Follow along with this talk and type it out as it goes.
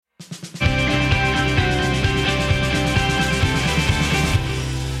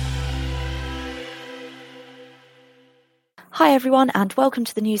Hi everyone and welcome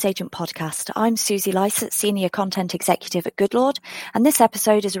to the Newsagent podcast. I'm Susie Lysett, Senior Content Executive at Goodlord, and this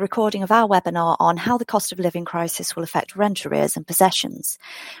episode is a recording of our webinar on how the cost of living crisis will affect rent arrears and possessions.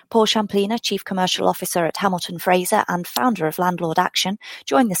 Paul Champlina, Chief Commercial Officer at Hamilton Fraser and founder of Landlord Action,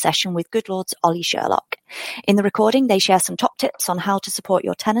 joined the session with Goodlord's Ollie Sherlock. In the recording, they share some top tips on how to support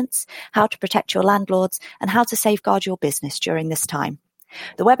your tenants, how to protect your landlords, and how to safeguard your business during this time.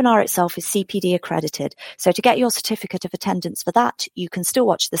 The webinar itself is CPD accredited, so to get your certificate of attendance for that, you can still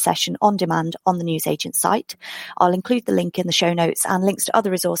watch the session on demand on the Newsagent site. I'll include the link in the show notes and links to other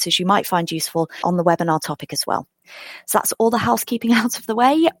resources you might find useful on the webinar topic as well. So that's all the housekeeping out of the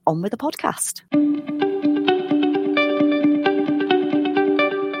way. On with the podcast.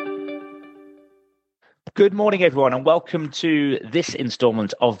 Good morning, everyone, and welcome to this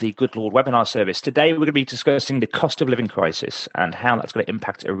instalment of the Goodlord webinar service. Today, we're going to be discussing the cost of living crisis and how that's going to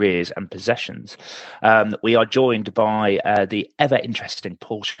impact arrears and possessions. We are joined by the ever-interesting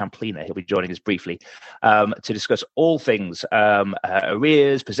Paul Champlina. He'll be joining us briefly to discuss all things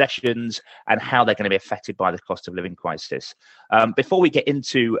arrears, possessions, and how they're going to be affected by the cost of living crisis. Before we get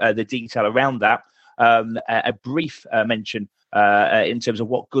into the detail around that, a brief mention in terms of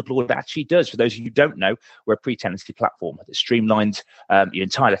what Goodlord actually does. For those of you who don't know, we're a pre-tenancy platform that streamlines your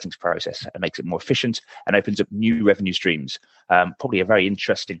entire lettings process and makes it more efficient and opens up new revenue streams. Probably a very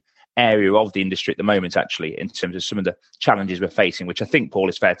interesting area of the industry at the moment, actually, in terms of some of the challenges we're facing, which I think, Paul,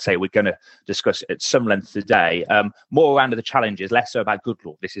 is fair to say we're going to discuss at some length today. More around the challenges, less so about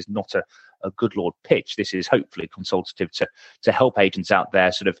Goodlord. This is not a Goodlord pitch. This is hopefully consultative to help agents out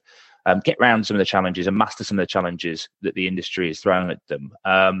there sort of get around some of the challenges and master some of the challenges that the industry is throwing at them.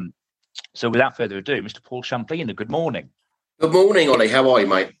 So without further ado, Mr. Paul Champlina, good morning. Good morning, Ollie. How are you,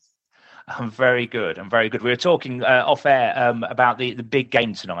 mate? I'm very good. We were talking off air about the big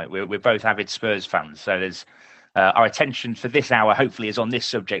game tonight. We're both avid Spurs fans, so there's our attention for this hour hopefully is on this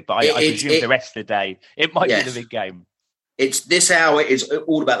subject, but I presume the rest of the day it might be the big game. It's this hour is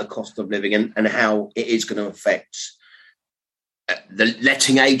all about the cost of living and how it is going to affect the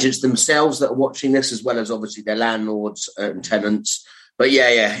letting agents themselves that are watching this, as well as obviously their landlords and tenants. But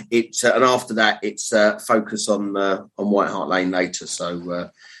it's and after that, it's focus on White Hart Lane later. So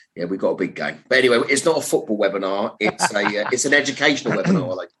we've got a big game. But anyway, it's not a football webinar. It's it's an educational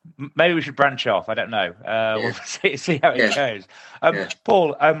webinar. Maybe we should branch off. I don't know. We'll see how it goes.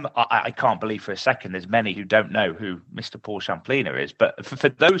 Paul, I can't believe for a second there's many who don't know who Mr. Paul Champlina is. But for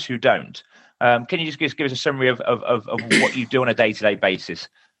those who don't, can you just give us a summary of what you do on a day-to-day basis?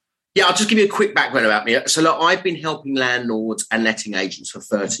 Yeah, I'll just give you a quick background about me. So, look, I've been helping landlords and letting agents for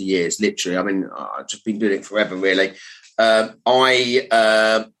 30 years, literally. I mean, I've just been doing it forever, really.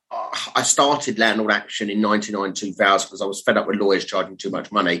 I started Landlord Action in 1999-2000 because I was fed up with lawyers charging too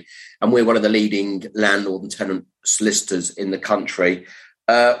much money. And we're one of the leading landlord and tenant solicitors in the country.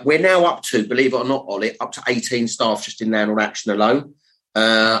 We're now up to, believe it or not, Ollie, up to 18 staff just in Landlord Action alone.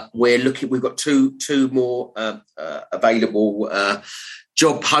 We've got two more available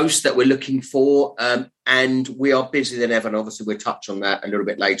job posts that we're looking for, and we are busier than ever. And obviously, we'll touch on that a little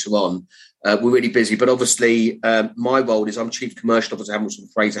bit later on. We're really busy, but obviously, my role is I'm Chief Commercial Officer at Hamilton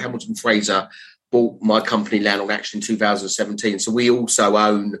Fraser. Hamilton Fraser bought my company Landlord Action in 2017, so we also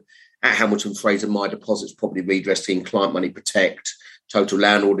own at Hamilton Fraser My Deposits, Property Redress Team, Client Money Protect, Total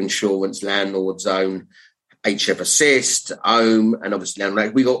Landlord Insurance, Landlord Zone, HF Assist, Ohm, and obviously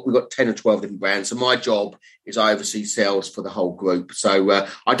Landlord. We got 10 or 12 different brands. So my job is I oversee sales for the whole group. So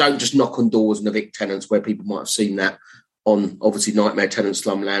I don't just knock on doors and evict tenants where people might have seen that on obviously Nightmare Tenant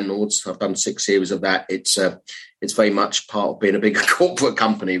Slum Landlords. I've done 6 series of that. It's very much part of being a big corporate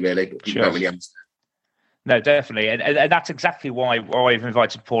company, really. But people don't really understand. No, definitely. And that's exactly why I've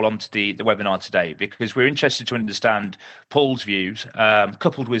invited Paul onto the webinar today, because we're interested to understand Paul's views,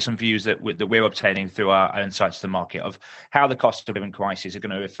 coupled with some views that we're obtaining through our insights to the market of how the cost of living crisis are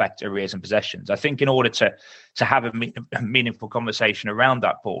going to affect arrears and possessions. I think in order to have a meaningful conversation around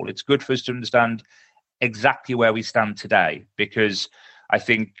that, Paul, it's good for us to understand exactly where we stand today, because I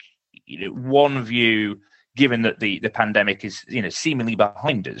think one view, given that the pandemic is seemingly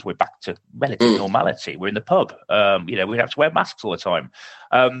behind us, we're back to relative normality. We're in the pub. We have to wear masks all the time.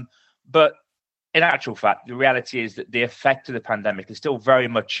 But in actual fact, the reality is that the effect of the pandemic is still very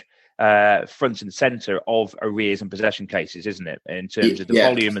much front and centre of arrears and possession cases, isn't it? In terms of the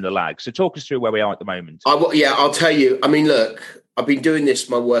volume and the lag. So talk us through where we are at the moment. I'll tell you. I mean, look, I've been doing this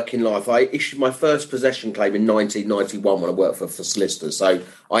my working life. I issued my first possession claim in 1991 when I worked for solicitors. So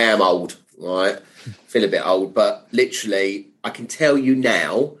I am old, right? Feel a bit old, but literally, I can tell you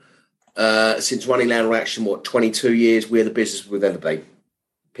now, since running Landlord Action, 22 years, we're the business we've ever been.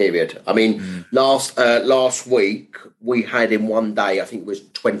 period. I mean, last week we had in one day, I think it was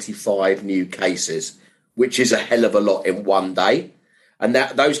 25 new cases, which is a hell of a lot in one day. And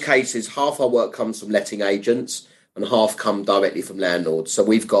that those cases, half our work comes from letting agents and half come directly from landlords. So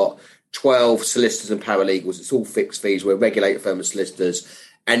we've got 12 solicitors and paralegals. It's all fixed fees. We're a regulated firm of solicitors.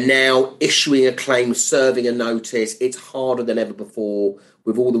 And now issuing a claim, serving a notice, it's harder than ever before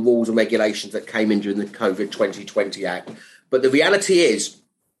with all the rules and regulations that came in during the COVID 2020 Act. But the reality is,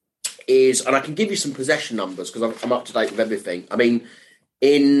 and I can give you some possession numbers because I'm up to date with everything. I mean,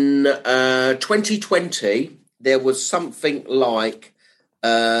 in 2020, there was something like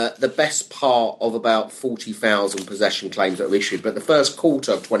the best part of about 40,000 possession claims that were issued. But the first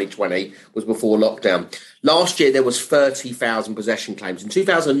quarter of 2020 was before lockdown. Last year, there was 30,000 possession claims. In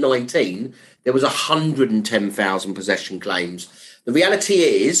 2019, there was 110,000 possession claims. The reality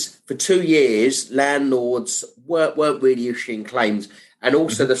is, for 2 years, landlords weren't really issuing claims. And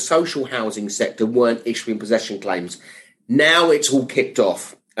also the social housing sector weren't issuing possession claims. Now it's all kicked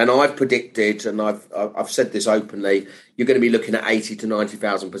off. And I've predicted, and I've said this openly, you're going to be looking at 80 to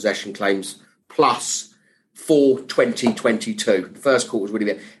 90,000 possession claims plus for 2022. The first quarter was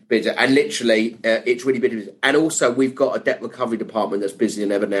really busy. And literally, it's really busy. And also, we've got a debt recovery department that's busier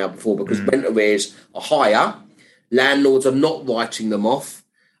than ever now before because rent arrears are higher. Landlords are not writing them off.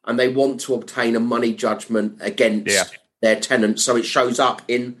 And they want to obtain a money judgment against their tenants. So it shows up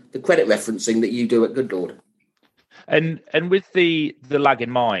in the credit referencing that you do at Good Lord. And with the lag in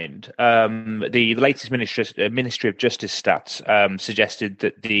mind, the latest Ministry of Justice stats suggested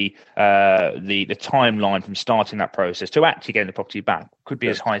that the timeline from starting that process to actually getting the property back could be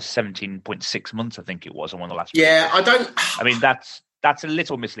as high as 17.6 months. I think it was on one of the last. Yeah, I mean, that's a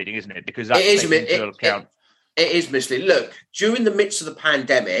little misleading, isn't it? Because that takes into account. It is misleading. Look, during the midst of the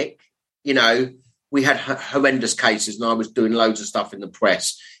pandemic, we had horrendous cases, and I was doing loads of stuff in the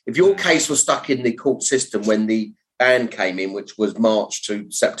press. If your case was stuck in the court system when the ban came in, which was March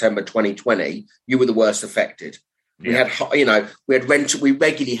to September 2020, you were the worst affected. Yeah. We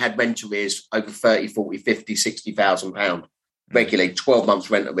regularly had rent arrears over 30, 40, 50, 60,000 pounds regularly, 12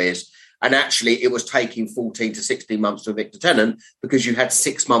 months rent arrears. And actually it was taking 14 to 16 months to evict a tenant because you had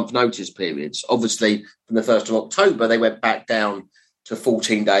 6-month notice periods. Obviously from the 1st of October, they went back down to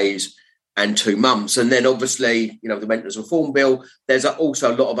 14 days and 2 months. And then obviously, the Renters Reform Bill, there's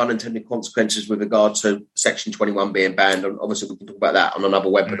also a lot of unintended consequences with regard to Section 21 being banned. And obviously we can talk about that on another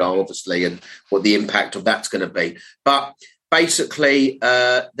webinar, obviously, and what the impact of that's going to be. But basically,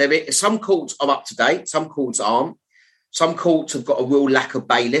 some courts are up to date, some courts aren't. Some courts have got a real lack of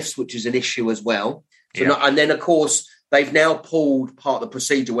bailiffs, which is an issue as well. And then, of course, they've now pulled part of the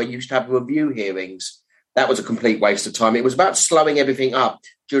procedure where you used to have review hearings. That was a complete waste of time. It was about slowing everything up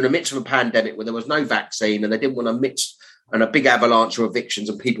during the midst of a pandemic where there was no vaccine and they didn't want to mix and a big avalanche of evictions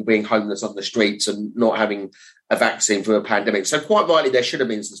and people being homeless on the streets and not having a vaccine for a pandemic. So quite rightly, there should have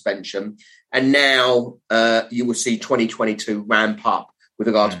been suspension. And now you will see 2022 ramp up with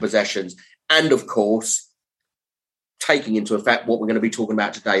regard to possessions. And, of course, taking into effect what we're going to be talking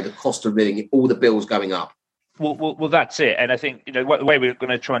about today, the cost of living, all the bills going up. Well, that's it. And I think the way we're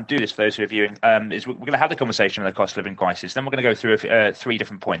going to try and do this for those who are viewing is we're going to have the conversation on the cost of living crisis. Then we're going to go through 3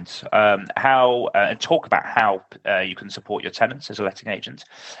 different points, and talk about how you can support your tenants as a letting agent,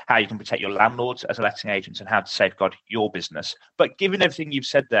 how you can protect your landlords as a letting agent, and how to safeguard your business. But given everything you've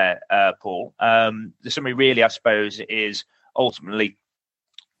said there, Paul, the summary really, I suppose, is ultimately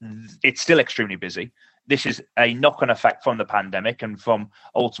it's still extremely busy. This is a knock-on effect from the pandemic and from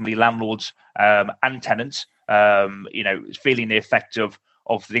ultimately landlords and tenants, feeling the effect of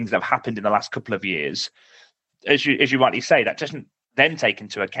things that have happened in the last couple of years. As you rightly say, that doesn't then take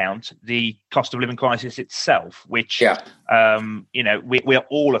into account the cost of living crisis itself, which we are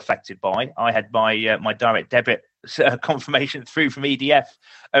all affected by. I had my direct debit confirmation through from EDF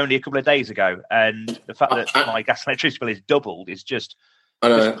only a couple of days ago, and the fact that my gas and electricity bill is doubled is just. I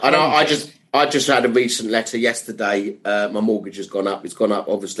know. I just had a recent letter yesterday. My mortgage has gone up. It's gone up.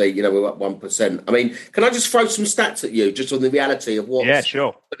 Obviously, we're at 1%. I mean, can I just throw some stats at you, just on the reality of what's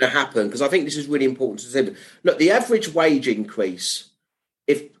going to happen? Because I think this is really important to say. Look, the average wage increase,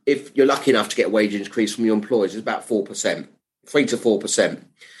 if you're lucky enough to get a wage increase from your employers, is about 4%, 3 to 4%.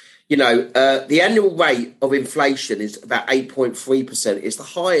 The annual rate of inflation is about 8.3%. It's the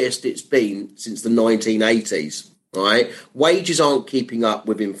highest it's been since the 1980s. Right, wages aren't keeping up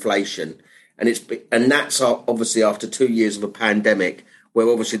with inflation, and that's obviously after 2 years of a pandemic, where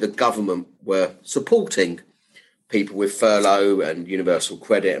obviously the government were supporting people with furlough and universal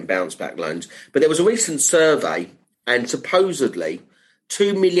credit and bounce back loans. But there was a recent survey, and supposedly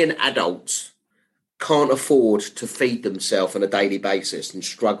 2 million adults can't afford to feed themselves on a daily basis and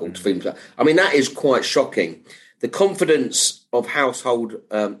struggle to feed themselves. I mean, that is quite shocking. The confidence of household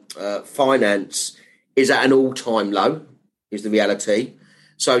finance is at an all-time low, is the reality.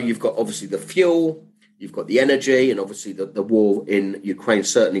 So you've got obviously the fuel, you've got the energy, and obviously the war in Ukraine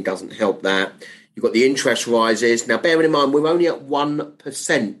certainly doesn't help that. You've got the interest rises. Now, bearing in mind, we're only at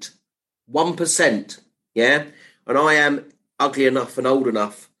 1%. 1%, yeah? And I am ugly enough and old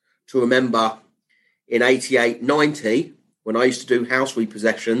enough to remember in 88, 90, when I used to do house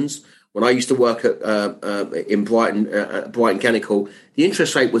repossessions, when I used to work in Brighton Chemical, the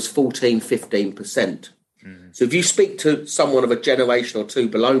interest rate was 14, 15%. So if you speak to someone of a generation or two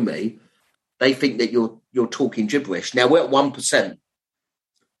below me, they think that you're talking gibberish. Now, we're at 1%,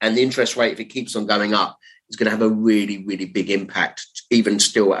 and the interest rate, if it keeps on going up, is going to have a really, really big impact, even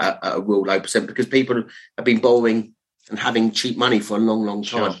still at a real low percent, because people have been borrowing and having cheap money for a long, long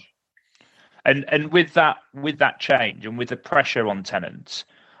time. Sure. And with that change and with the pressure on tenants,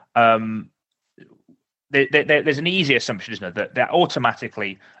 there's an easy assumption, isn't it, that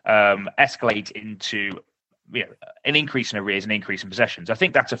automatically escalate into an increase in arrears and increase in possessions. I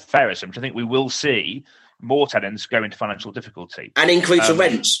think that's a fair assumption. I think we will see more tenants go into financial difficulty and increase in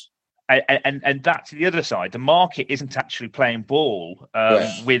rents. And that's the other side. The market isn't actually playing ball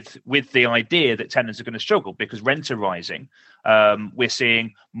with the idea that tenants are going to struggle because rents are rising. We're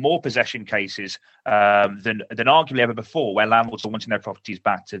seeing more possession cases than arguably ever before, where landlords are wanting their properties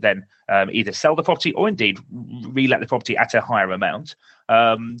back to then either sell the property or indeed re-let the property at a higher amount.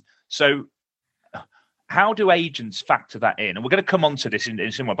 So how do agents factor that in? And we're going to come on to this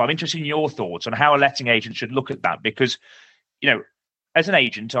in some way, but I'm interested in your thoughts on how a letting agent should look at that, because, as an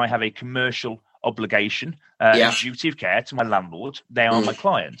agent, I have a commercial obligation and duty of care to my landlord. They are my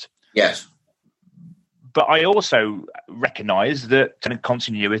client. Yes. But I also recognise that tenant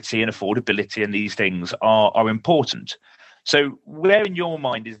continuity and affordability and these things are important. So where in your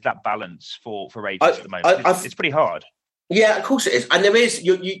mind is that balance for agents at the moment? It's pretty hard. Yeah, of course it is. And there is,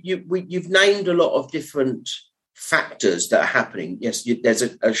 you've named a lot of different factors that are happening. Yes, there's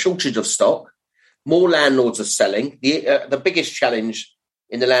a shortage of stock. More landlords are selling. The biggest challenge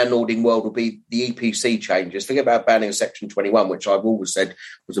in the landlording world will be the EPC changes. Think about banning of Section 21, which I've always said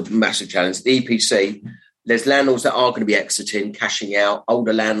was a massive challenge. The EPC, there's landlords that are going to be exiting, cashing out,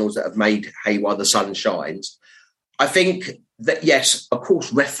 older landlords that have made hay while the sun shines. I think that, yes, of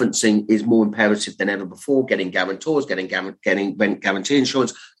course, referencing is more imperative than ever before, getting guarantors, getting rent guarantee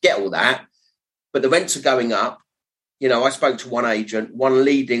insurance, get all that. But the rents are going up. I spoke to one agent, one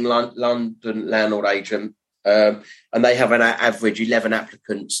leading London landlord agent, and they have an average 11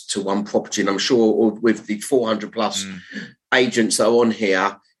 applicants to one property. And I'm sure with the 400 plus agents that are on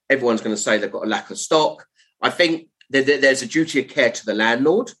here, everyone's going to say they've got a lack of stock. I think there's a duty of care to the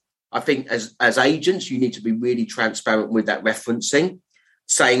landlord. I think as agents, you need to be really transparent with that referencing,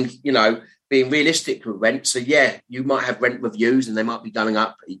 saying, being realistic with rent. So, yeah, you might have rent reviews and they might be going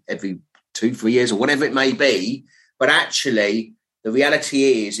up every 2-3 years or whatever it may be. But actually, the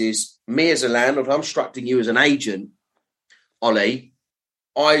reality is me as a landlord, I'm instructing you as an agent, Ollie,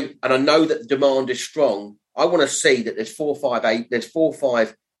 I know that the demand is strong. I want to see that there's 4 or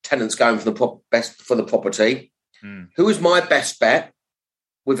 5 tenants going for the property. Who is my best bet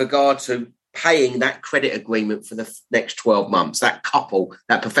with regard to paying that credit agreement for the next 12 months, that couple,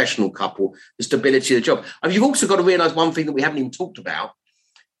 that professional couple, the stability of the job. And you've also got to realise one thing that we haven't even talked about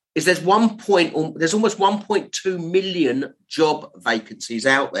is there's almost 1.2 million job vacancies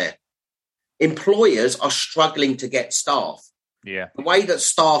out there. Employers are struggling to get staff. Yeah. The way that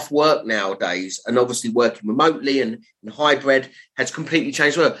staff work nowadays, and obviously working remotely and hybrid, has completely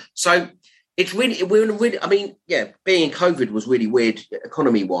changed. So it's being in COVID was really weird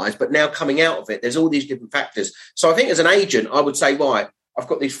economy-wise, but now coming out of it, there's all these different factors. So I think as an agent, I would say, right, I've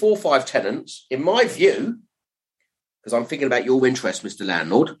got these 4 or 5 tenants. In my view, because I'm thinking about your interest, Mr.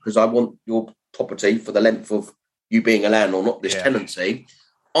 Landlord, because I want your property for the length of you being a landlord, not this tenancy.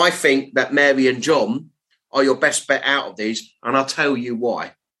 I think that Mary and John are your best bet out of these, and I'll tell you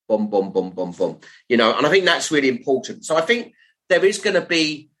why. Boom, boom, boom, boom, boom. And I think that's really important. So I think there is going to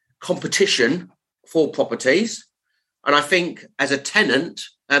be competition for properties, and I think as a tenant,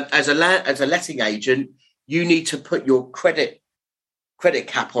 as a letting agent, you need to put your credit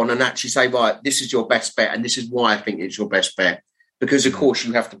cap on and actually say, right, this is your best bet, and this is why I think it's your best bet. Because of course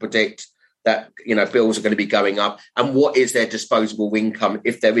you have to predict that bills are going to be going up, and what is their disposable income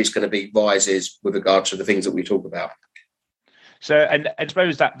if there is going to be rises with regard to the things that we talk about. So, and I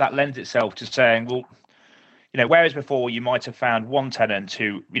suppose that lends itself to saying, well, whereas before you might have found one tenant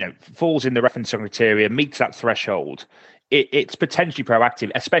who falls in the reference criteria, meets that threshold. it's potentially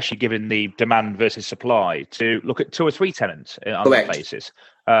proactive, especially given the demand versus supply, to look at 2 or 3 tenants on that basis.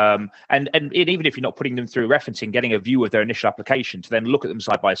 And even if you're not putting them through referencing, getting a view of their initial application to then look at them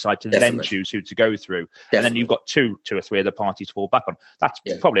side by side to then choose who to go through. And then you've got two or three other parties to fall back on. That's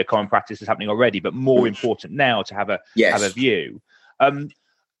probably a common practice that's happening already, but more important now to have a view.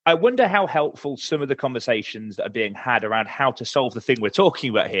 I wonder how helpful some of the conversations that are being had around how to solve the thing we're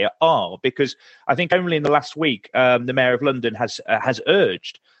talking about here are, because I think only in the last week, the Mayor of London has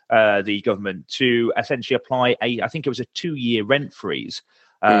urged the government to essentially apply I think it was a 2-year rent freeze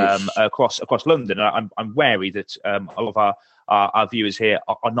across London. And I'm wary that a lot of our viewers here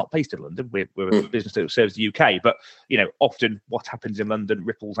are not based in London. We're a business that serves the UK, but often what happens in London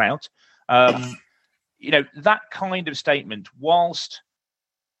ripples out. That kind of statement, whilst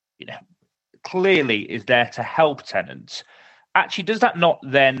clearly is there to help tenants, actually, does that not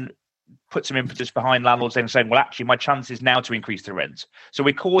then put some impetus behind landlords then saying, well, actually, my chance is now to increase the rent? So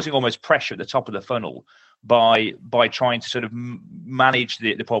we're causing almost pressure at the top of the funnel by trying to sort of manage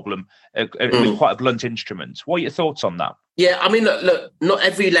the problem with quite a blunt instrument. What are your thoughts on that? Yeah, I mean, look, not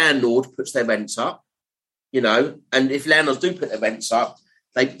every landlord puts their rents up, and if landlords do put their rents up,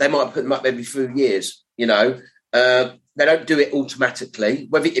 they might put them up every few years, They don't do it automatically.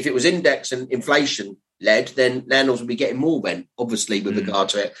 If it was index and inflation led, then landlords would be getting more rent, obviously, with regard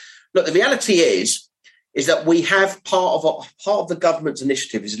to it. Look, the reality is that we have part of the government's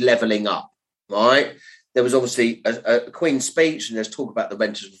initiative is levelling up, right? There was obviously a Queen's speech, and there's talk about the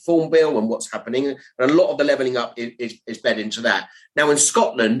Renters Reform Bill and what's happening, and a lot of the levelling up is bed into that. Now, in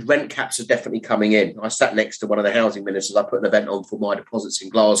Scotland, rent caps are definitely coming in. I sat next to one of the housing ministers. I put an event on for My Deposits in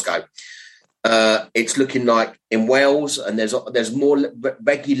Glasgow. It's looking like in Wales, and there's more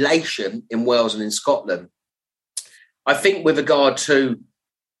regulation in Wales and in Scotland. I think with regard to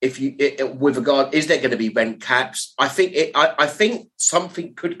is there going to be rent caps? I think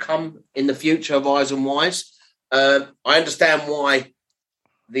something could come in the future, Horizon wise. I understand why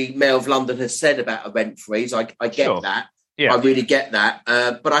the Mayor of London has said about a rent freeze. I get that. Yeah. I really get that.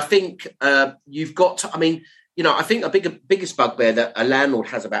 But I think you've got to. I mean, I think the biggest bugbear that a landlord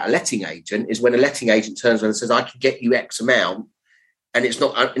has about a letting agent is when a letting agent turns around and says, "I can get you X amount," and it's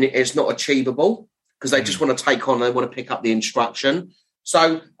not achievable because they just want to take on. They want to pick up the instruction.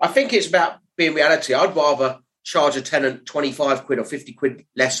 So I think it's about being reality. I'd rather charge a tenant 25 quid or 50 quid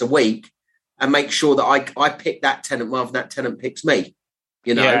less a week and make sure that I pick that tenant rather than that tenant picks me.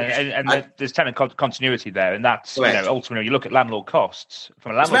 And there's tenant continuity there, and that's ultimately you look at landlord costs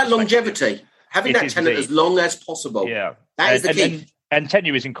from a landlord. It's about longevity. Having that tenant as long as possible. Yeah. That is the key. And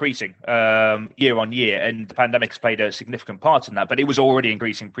tenure is increasing year on year, and the pandemic's played a significant part in that, but it was already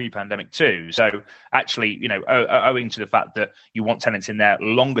increasing pre-pandemic too. So actually, owing to the fact that you want tenants in there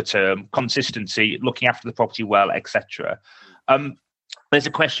longer term, consistency, looking after the property well, etc. There's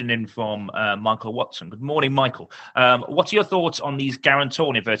a question in from Michael Watson. Good morning, Michael. What are your thoughts on these guarantor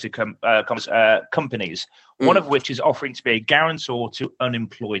in inverted companies, one of which is offering to be a guarantor to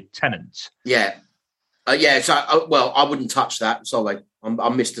unemployed tenants? Yeah. So, I wouldn't touch that. Sorry, I'm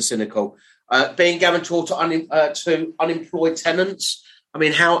Mr. Cynical. Being guarantor to unemployed tenants. I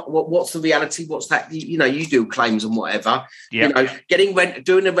mean, what's the reality? What's that? You do claims and whatever. Yeah.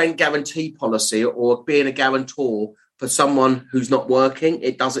 Doing a rent guarantee policy or being a guarantor for someone who's not working,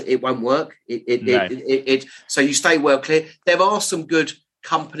 it won't work. So you stay well clear. There are some good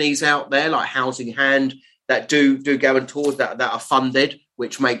companies out there like Housing Hand that do guarantors that are funded,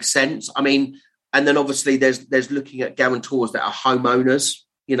 which makes sense. I mean, and then obviously there's looking at guarantors that are homeowners,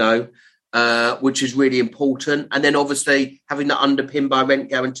 which is really important. And then obviously having that underpinned by a rent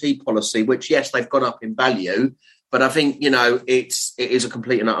guarantee policy, which yes, they've gone up in value, but I think it is a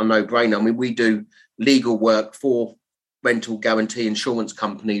complete and utter no-brainer. I mean, we do legal work for rental guarantee insurance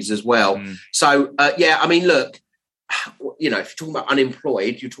companies as well. So I mean, look, if you're talking about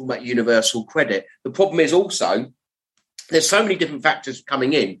unemployed, you're talking about universal credit. The problem is also there's so many different factors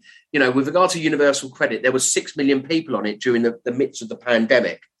coming in. With regard to universal credit, there was 6 million people on it during the midst of the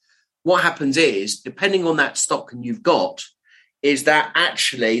pandemic. What happens is, depending on that stock and you've got, is that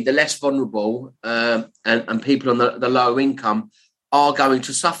actually the less vulnerable and people on the lower income are going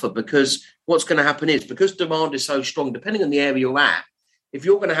to suffer, because what's going to happen is, because demand is so strong, depending on the area you're at, if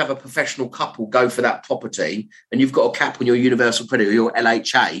you're going to have a professional couple go for that property and you've got a cap on your universal credit or your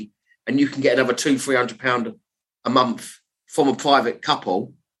LHA, and you can get another £200-300 a month from a private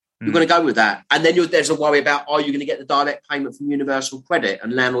couple, you're going to go with that. And then there's a worry about, are you going to get the direct payment from universal credit?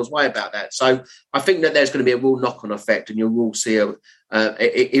 And landlords worry about that. So I think that there's going to be a real knock-on effect, and you will see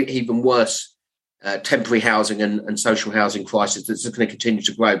even worse temporary housing and social housing crisis that's going to continue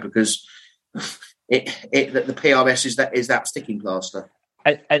to grow, because the PRS is that sticking plaster.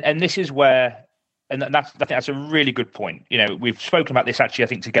 And this is where, and I think that's a really good point. We've spoken about this actually, I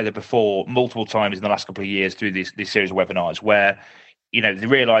think, together before multiple times in the last couple of years through this series of webinars, where the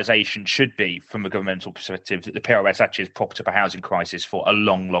realisation should be, from a governmental perspective, that the PRS actually has propped up a housing crisis for a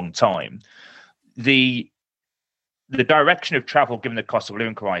long, long time. The direction of travel, given the cost of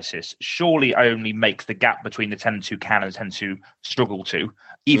living crisis, surely only makes the gap between the tenants who can and the tenants who struggle to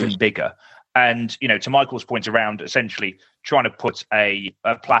even bigger. And, to Michael's point around essentially trying to put a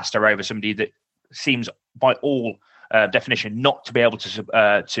plaster over somebody that seems by all definition not to be able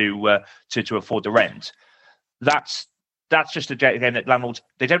to afford the rent, that's just again that landlords,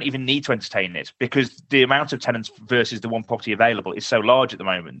 they don't even need to entertain it, because the amount of tenants versus the one property available is so large at the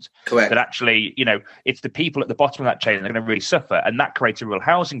moment. Correct. That actually, it's the people at the bottom of that chain that are going to really suffer, and that creates a real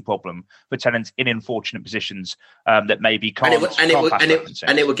housing problem for tenants in unfortunate positions that maybe can't. And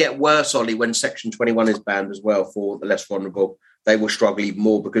it will get worse, Ollie, when Section 21 is banned as well for the less vulnerable. They will struggle even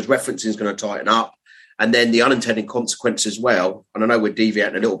more, because referencing is going to tighten up. And then the unintended consequence as well, and I know we're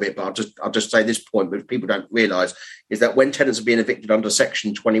deviating a little bit, but I'll just say this point, which people don't realise, is that when tenants are being evicted under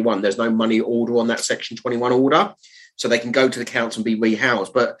Section 21, there's no money order on that Section 21 order, so they can go to the council and be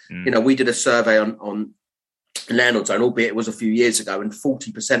rehoused. But we did a survey on landlord zone, albeit it was a few years ago, and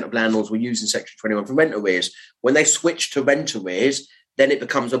 40% of landlords were using Section 21 for rent arrears. When they switch to rent arrears, then it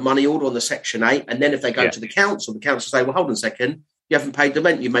becomes a money order on the Section 8, and then if they go to the council say, well, hold on a second, you haven't paid the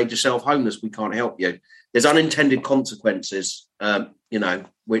rent, you made yourself homeless, we can't help you. There's unintended consequences,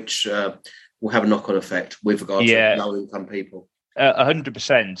 which will have a knock-on effect with regard to low-income people.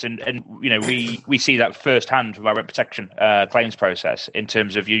 100%, and we see that firsthand with our rent protection claims process, in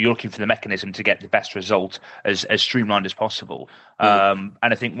terms of you're looking for the mechanism to get the best result as streamlined as possible. And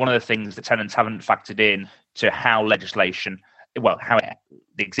I think one of the things that tenants haven't factored in to how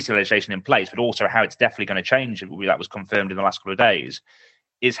the existing legislation in place, but also how it's definitely going to change, that was confirmed in the last couple of days,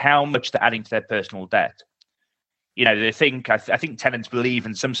 is how much they're adding to their personal debt. They think, I think tenants believe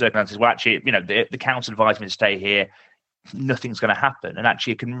in some circumstances, well, actually, the council advised me to stay here, nothing's going to happen. And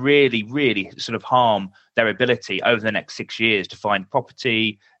actually, it can really, really sort of harm their ability over the next 6 years to find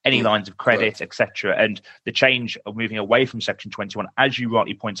property, any lines of credit, etc. And the change of moving away from Section 21, as you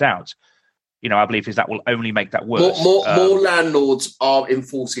rightly point out, I believe is that will only make that worse. More landlords are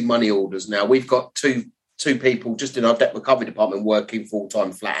enforcing money orders now. We've got two people just in our debt recovery department working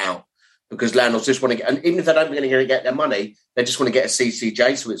full-time flat out, because landlords just want to get, and even if they don't going to get their money, they just want to get a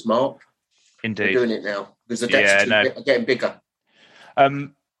CCJ so it's marked. Indeed. They're doing it now because the debts are getting bigger.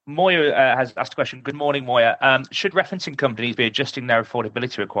 Moya has asked a question. Good morning, Moya. Should referencing companies be adjusting their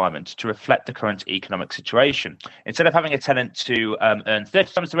affordability requirements to reflect the current economic situation? Instead of having a tenant to earn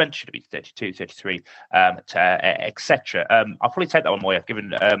 30 times the rent, should it be 32, 33, etc.? I'll probably take that one, Moya,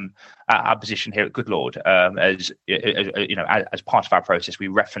 given our position here at Good Lord. As part of our process, we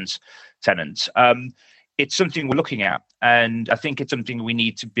reference tenants. It's something we're looking at, and I think it's something we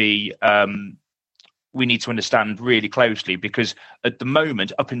need to be. We need to understand really closely, because at the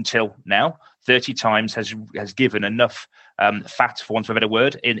moment, up until now, 30 times has given enough fat, for want of a better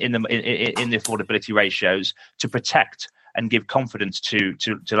word, in the affordability ratios to protect and give confidence to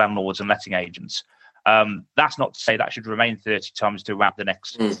landlords and letting agents. That's not to say that should remain 30 times throughout the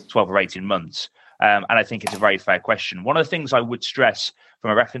next 12 or 18 months. And I think it's a very fair question. One of the things I would stress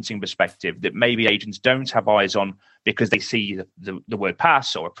from a referencing perspective that maybe agents don't have eyes on because they see the word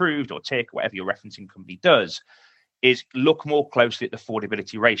pass or approved or tick, whatever your referencing company does, is look more closely at the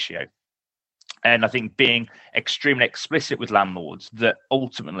affordability ratio. And I think being extremely explicit with landlords that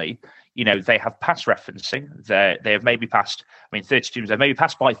ultimately, they have passed referencing. They have maybe passed, 32, they maybe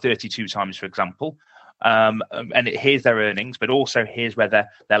passed by 32 times, for example. And here's their earnings, but also here's where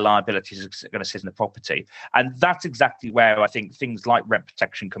their liabilities are going to sit in the property. And that's exactly where I think things like rent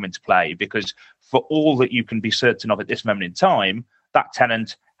protection come into play, because for all that you can be certain of at this moment in time, that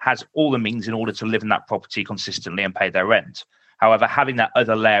tenant has all the means in order to live in that property consistently and pay their rent. However, having that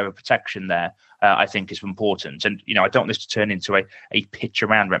other layer of protection there, I think is important. And, I don't want this to turn into a pitch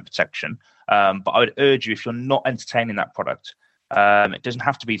around rent protection, but I would urge you, if you're not entertaining that product, it doesn't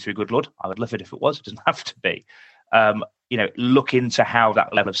have to be through Good Lord. I would love it if it was. It doesn't have to be. Look into how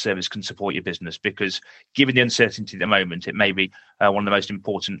that level of service can support your business, because given the uncertainty at the moment, it may be one of the most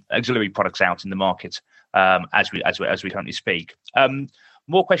important auxiliary products out in the market as we currently speak.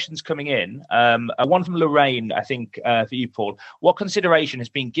 More questions coming in. One from Lorraine, I think, for you, Paul. What consideration has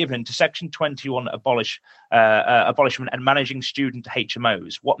been given to Section 21 abolishment and managing student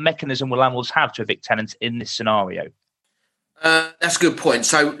HMOs? What mechanism will landlords have to evict tenants in this scenario? That's a good point.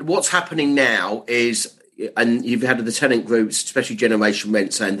 So what's happening now is, and you've had the tenant groups, especially Generation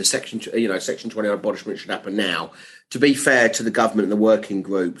Rent, saying the Section 20 abolishment should happen now. To be fair to the government and the working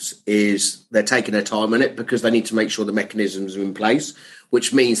groups, is they're taking their time on it because they need to make sure the mechanisms are in place,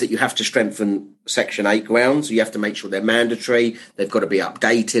 which means that you have to strengthen Section 8 grounds. You have to make sure they're mandatory. They've got to be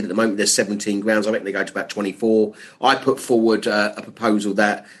updated. At the moment, there's 17 grounds. I think they go to about 24. I put forward a proposal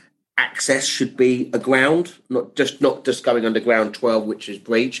that access should be a ground, not just going underground 12, which is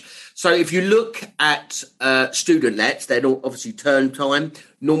breach. So if you look at student lets, they're obviously term time.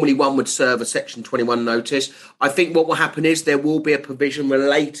 Normally one would serve a Section 21 notice. I think what will happen is there will be a provision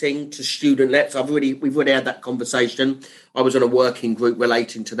relating to student lets. We've already had that conversation. I was on a working group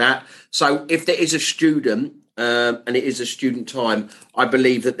relating to that. So if there is a student and it is a student time, I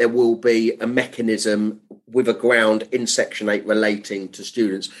believe that there will be a mechanism with a ground in Section 8 relating to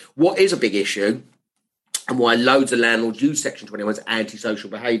students. What is a big issue and why loads of landlords use Section 21 is antisocial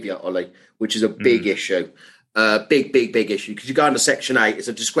behaviour, Ollie, which is a big issue. Big issue, because you go under Section 8, it's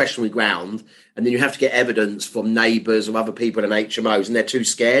a discretionary ground, and then you have to get evidence from neighbours or other people in HMOs, and they're too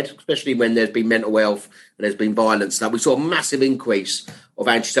scared, especially when there's been mental health and there's been violence. Now, we saw a massive increase of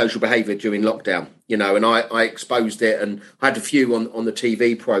antisocial behaviour during lockdown, and I exposed it, and I had a few on the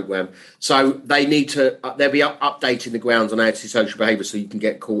TV programme. So they need to, they'll be updating the grounds on antisocial behaviour so you can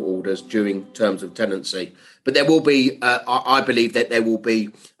get court orders during terms of tenancy. But there will be, I believe that there will be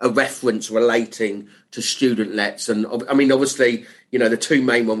a reference relating to student lets. And I mean, obviously, the two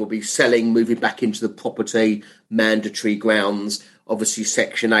main one will be selling, moving back into the property, mandatory grounds, obviously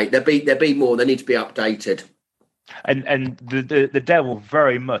Section 8. There'll be more, they need to be updated. And the devil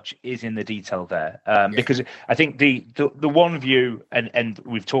very much is in the detail there, because I think the one view, and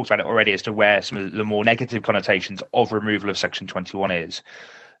we've talked about it already as to where some of the more negative connotations of removal of Section 21 is.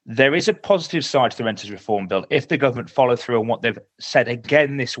 There is a positive side to the Renters Reform Bill if the government follow through on what they've said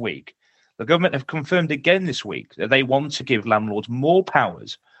again this week. The government have confirmed again this week that they want to give landlords more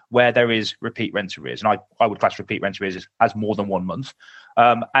powers where there is repeat rent arrears. And I would class repeat rent arrears as more than 1 month.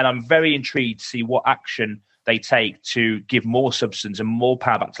 And I'm very intrigued to see what action they take to give more substance and more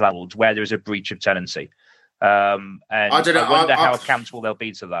power back to landlords where there is a breach of tenancy. And I wonder how accountable they'll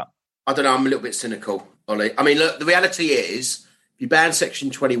be to that. I don't know. I'm a little bit cynical, Ollie. I mean, look, the reality is, you ban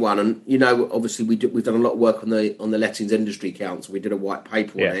Section 21, and obviously we've done a lot of work on the Lettings Industry Council. We did a white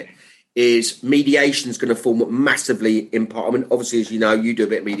paper on it. Is mediation is going to form massively in part. I mean, obviously, as you know, you do a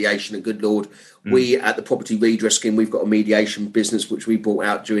bit of mediation at Good Lord. We at the Property Redress Scheme, we've got a mediation business which we brought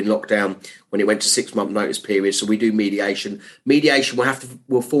out during lockdown when it went to 6-month notice period. So we do mediation. Mediation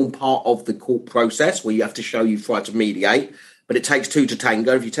will form part of the court process where you have to show you've tried to mediate. But it takes two to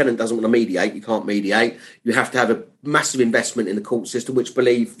tango. If your tenant doesn't want to mediate, you can't mediate. You have to have a massive investment in the court system, which I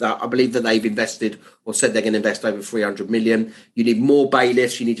believe that they've invested or said they're going to invest over 300 million. You need more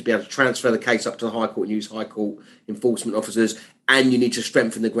bailiffs. You need to be able to transfer the case up to the High Court and use High Court enforcement officers. And you need to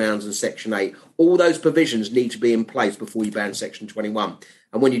strengthen the grounds in Section 8. All those provisions need to be in place before you ban Section 21.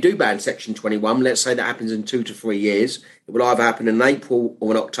 And when you do ban Section 21, let's say that happens in 2 to 3 years, it will either happen in April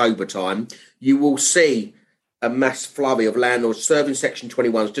or in October time, you will see a mass flurry of landlords serving Section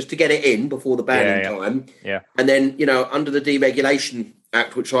 21s just to get it in before the banning time. Yeah. And then, under the Deregulation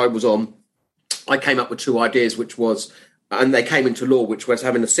Act, which I was on, I came up with 2 ideas, which was, and they came into law, which was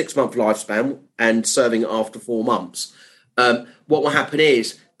having a 6-month lifespan and serving after 4 months. What will happen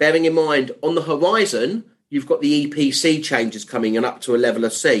is, bearing in mind, on the horizon, you've got the EPC changes coming in up to a level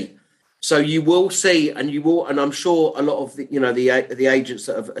of C. So you will see, and I'm sure a lot of the agents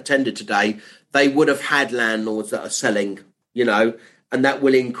that have attended today, they would have had landlords that are selling, and that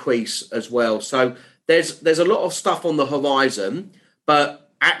will increase as well. So there's a lot of stuff on the horizon, but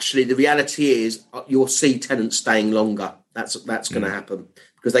actually the reality is you'll see tenants staying longer. That's going to happen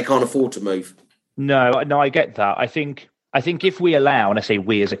because they can't afford to move. No, I get that. I think if we allow, and I say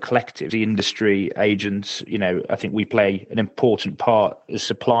we as a collective, the industry agents, I think we play an important part as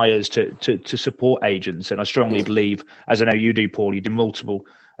suppliers to support agents. And I strongly believe, as I know you do, Paul, you do multiple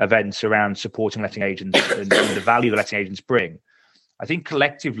events around supporting letting agents and the value that letting agents bring. I think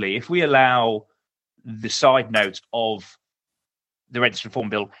collectively, if we allow the side note of the Renters Reform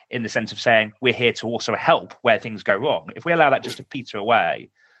Bill in the sense of saying we're here to also help where things go wrong, if we allow that just to peter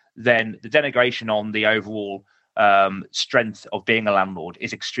away, then the denigration on the overall strength of being a landlord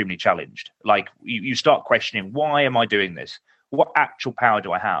is extremely challenged. Like you start questioning, why am I doing this? What actual power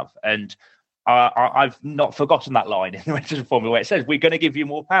do I have? And I've not forgotten that line in the Renters Reform Bill where it says we're going to give you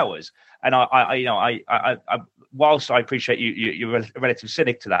more powers. And I whilst I appreciate you're a relative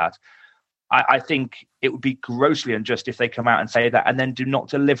cynic to that, I think it would be grossly unjust if they come out and say that and then do not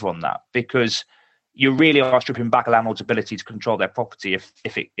deliver on that, because you really are stripping back a landlord's ability to control their property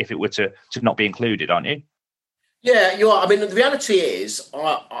if it were to not be included, aren't you? Yeah, you are. I mean, the reality is,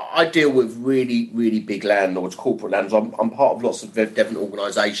 I deal with really, really big landlords, corporate landlords. I'm part of lots of different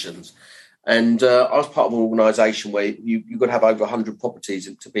organisations, and I was part of an organisation where you've got to have over 100 properties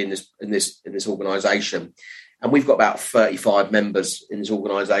to be in this organisation, and we've got about 35 members in this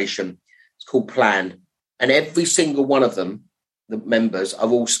organisation. It's called Plan, and every single one of them, the members, are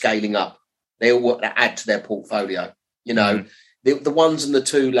all scaling up. They all want to add to their portfolio. You know, the ones and the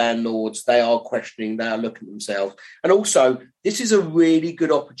two landlords, they are questioning, they are looking at themselves. And also, this is a really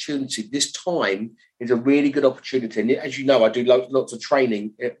good opportunity. This time is a really good opportunity. And as you know, I do lots of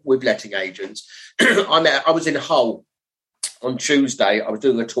training with letting agents. I was in Hull on Tuesday. I was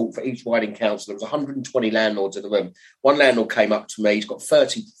doing a talk for East Riding Council. There was 120 landlords in the room. One landlord came up to me. He's got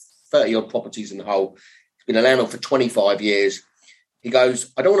 30 odd properties in Hull. He's been a landlord for 25 years. He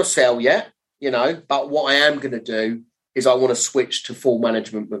goes, I don't want to sell yet, but what I am going to do is I want to switch to full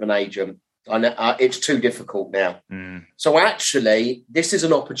management with an agent. It's too difficult now. So actually, this is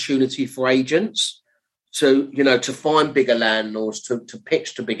an opportunity for agents to find bigger landlords, to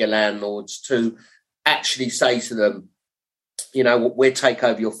pitch to bigger landlords, to actually say to them, we'll take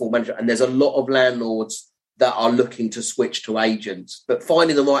over your full management. And there's a lot of landlords that are looking to switch to agents, but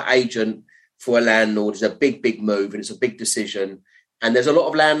finding the right agent for a landlord is a big, big move, and it's a big decision. And there's a lot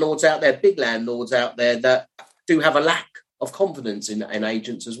of landlords out there, big landlords out there, that do have a lack of confidence in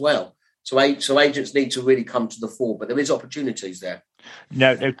agents as well. So agents need to really come to the fore, but there is opportunities there.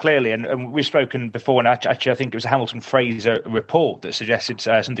 No, clearly. And we've spoken before, and actually I think it was a Hamilton Fraser report that suggested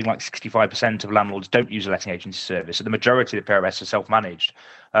something like 65% of landlords don't use a letting agency service. So the majority of the PRS are self-managed.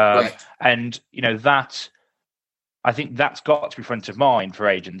 Right. And, that, I think that's got to be front of mind for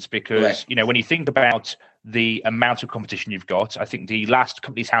agents because, when you think about the amount of competition you've got, I think the last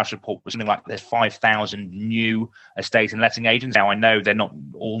Companies House report was something like there's 5,000 new estate and letting agents. Now, I know they're not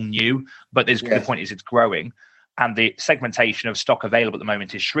all new, but the point is it's growing. And the segmentation of stock available at the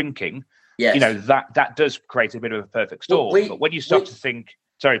moment is shrinking. Yes. That does create a bit of a perfect storm. But when you start to think,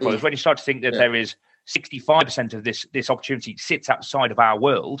 when you start to think that there is 65% of this opportunity sits outside of our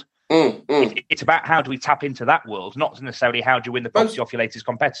world, it's about how do we tap into that world, not necessarily how do you win the property off your latest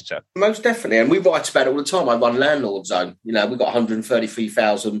competitor. Most definitely. And we write about it all the time. I run Landlord Zone. We've got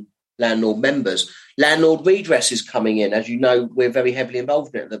 133,000 landlord members. Landlord redress is coming in. As you know, we're very heavily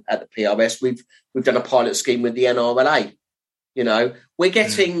involved in it at the PRS. We've done a pilot scheme with the NRLA. We're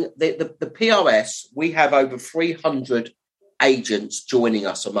getting the PRS. We have over 300 agents joining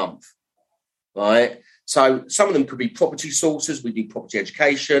us a month, right? So some of them could be property sources. We do property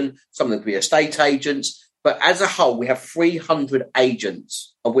education. Some of them could be estate agents. But as a whole, we have 300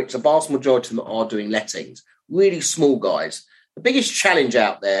 agents, of which the vast majority of them are doing lettings. Really small guys. The biggest challenge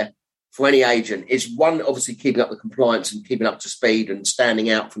out there for any agent is, one, obviously keeping up with compliance and keeping up to speed and standing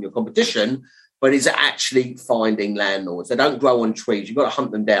out from your competition, but is actually finding landlords. They don't grow on trees. You've got to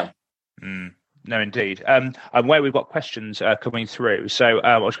hunt them down. No, indeed. And where we've got questions coming through. So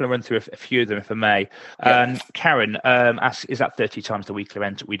I was going to run through a few of them, if I may. Karen asks, is that 30 times the weekly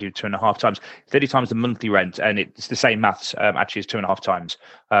rent? We do 2.5 times. 30 times the monthly rent, and it's the same maths, actually, as 2.5 times.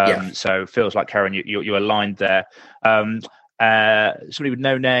 So it feels like, Karen, you're aligned there. Somebody with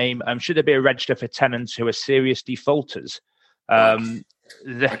no name. Should there be a register for tenants who are serious defaulters?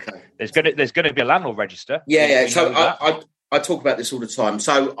 There's going to be a landlord register. Yeah. So I talk about this all the time.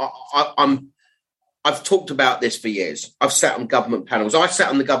 So I've talked about this for years. I've sat on government panels. I sat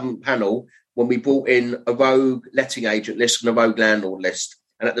on the government panel when we brought in a rogue letting agent list and a rogue landlord list.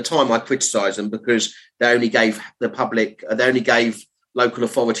 And at the time, I criticised them because they only gave local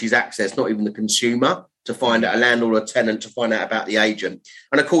authorities access, not even the consumer, to find out a landlord or a tenant, to find out about the agent.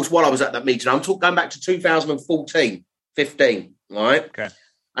 And of course, while I was at that meeting, I'm going back to 2014, 15, right? Okay.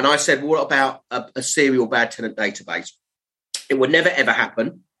 And I said, well, what about a serial bad tenant database? It would never, ever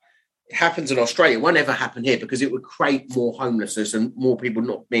happen. It happens in Australia. It won't ever happen here because it would create more homelessness and more people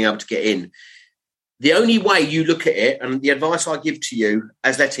not being able to get in. The only way you look at it, and the advice I give to you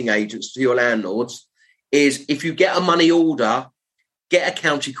as letting agents, to your landlords, is if you get a money order, get a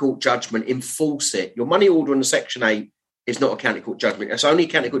county court judgment, enforce it. Your money order under Section 8 is not a county court judgment. It's only a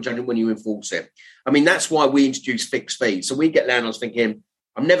county court judgment when you enforce it. I mean, that's why we introduce fixed fees. So we get landlords thinking,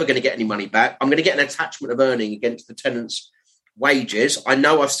 I'm never going to get any money back. I'm going to get an attachment of earning against the tenant's wages. I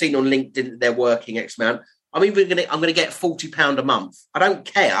know I've seen on LinkedIn that they're working X amount. I'm going to get £40 a month. I don't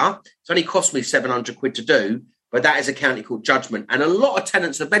care. It's only cost me £700 to do, but that is a county court judgment. And a lot of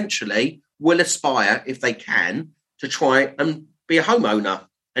tenants eventually will aspire, if they can, to try and be a homeowner.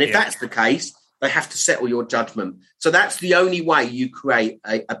 And if that's the case, they have to settle your judgment. So that's the only way you create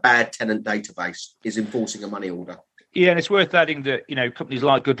a bad tenant database, is enforcing a money order. Yeah, and it's worth adding that companies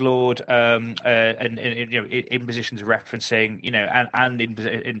like Good Lord and in positions of referencing, and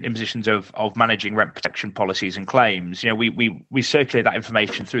in positions of managing rent protection policies and claims, we circulate that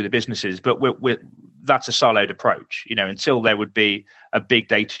information through the businesses, but that's a siloed approach. Until there would be a big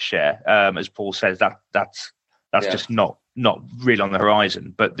data share, as Paul says, that's just not really on the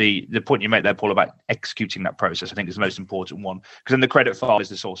horizon. But the point you make there, Paul, about executing that process, I think is the most important one, because then the credit file is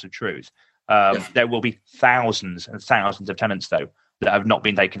the source of truth. There will be thousands and thousands of tenants, though, that have not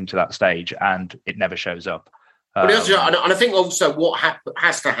been taken to that stage, and it never shows up. And I think also what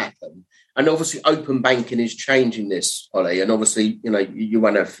has to happen, and obviously open banking is changing this, Ollie, and obviously, you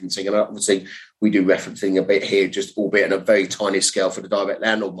run referencing, and obviously we do referencing a bit here, just albeit on a very tiny scale for the direct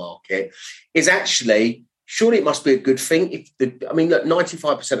landlord market, is actually, surely it must be a good thing. Look,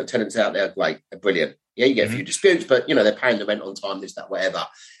 95% of tenants out there are great, they're brilliant. Yeah, you get a few disputes, but, they're paying the rent on time, this, that, whatever.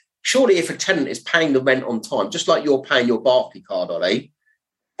 Surely if a tenant is paying the rent on time, just like you're paying your Barclays card, Ollie,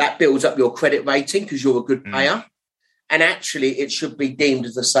 that builds up your credit rating because you're a good payer. And actually it should be deemed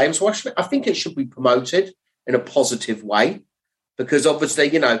as the same. So I think it should be promoted in a positive way, because obviously,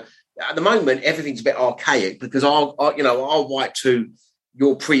 at the moment, everything's a bit archaic, because I'll write to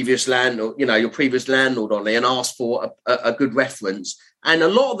your previous landlord, Ollie, and ask for a good reference. And a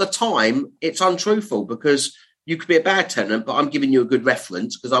lot of the time it's untruthful, because you could be a bad tenant, but I'm giving you a good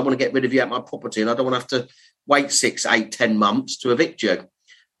reference because I want to get rid of you at my property, and I don't want to have to wait 6, 8, 10 months to evict you.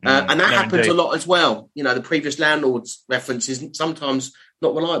 And that happens a lot as well. The previous landlord's reference is sometimes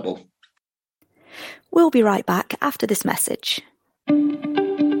not reliable. We'll be right back after this message.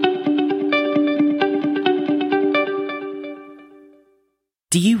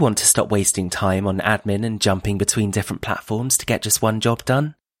 Do you want to stop wasting time on admin and jumping between different platforms to get just one job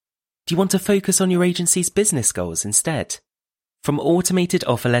done? Do you want to focus on your agency's business goals instead? From automated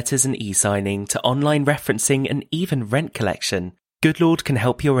offer letters and e-signing to online referencing and even rent collection, Good Lord can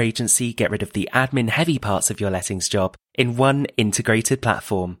help your agency get rid of the admin-heavy parts of your lettings job in one integrated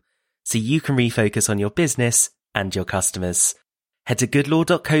platform, so you can refocus on your business and your customers. Head to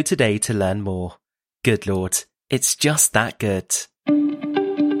goodlord.co today to learn more. Good Lord, it's just that good.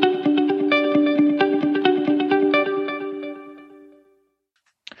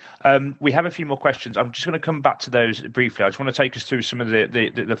 We have a few more questions. I'm just going to come back to those briefly. I just want to take us through some of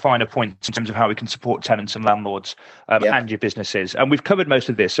the finer points in terms of how we can support tenants and landlords and your businesses. And we've covered most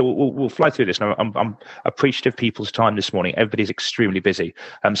of this, so we'll fly through this. Now, I'm appreciative of people's time this morning. Everybody's extremely busy.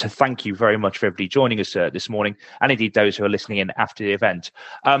 So thank you very much for everybody joining us this morning, and indeed those who are listening in after the event.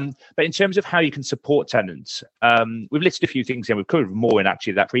 But in terms of how you can support tenants, we've listed a few things here. We've covered more in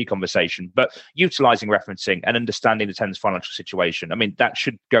actually that pre-conversation, but utilising referencing and understanding the tenant's financial situation. I mean, that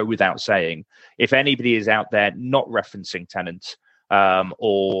should go without saying. If anybody is out there not referencing tenants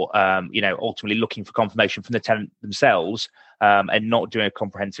or ultimately looking for confirmation from the tenant themselves and not doing a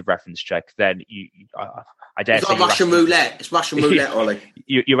comprehensive reference check, then I dare say it's Russian roulette. It's Russian roulette, Ollie.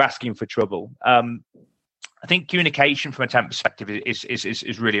 You're asking for trouble. I think communication from a tenant perspective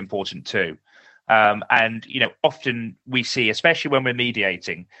is really important too. And often we see, especially when we're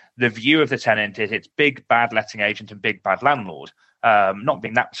mediating, the view of the tenant is it's big bad letting agent and big bad landlord. Not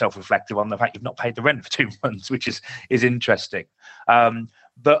being that self-reflective on the fact you've not paid the rent for 2 months, which is interesting.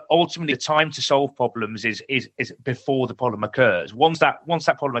 But ultimately, the time to solve problems is before the problem occurs. Once that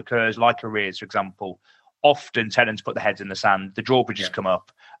problem occurs, like arrears, for example, often tenants put their heads in the sand, the drawbridges come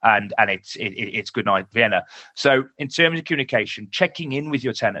up, and it's good night Vienna. So in terms of communication, checking in with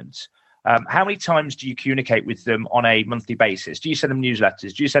your tenants. How many times do you communicate with them on a monthly basis? Do you send them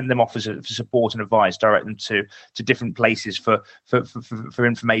newsletters? Do you send them offers for support and advice, direct them to different places for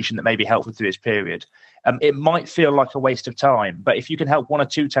information that may be helpful through this period? It might feel like a waste of time, but if you can help 1 or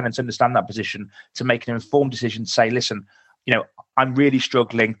 2 tenants understand that position to make an informed decision, say, listen, I'm really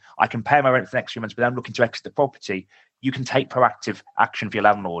struggling. I can pay my rent for the next few months, but I'm looking to exit the property. You can take proactive action for your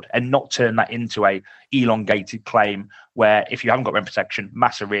landlord and not turn that into a elongated claim where if you haven't got rent protection,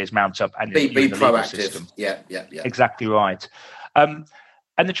 mass arrears mount up and be proactive. Yeah. Exactly right. And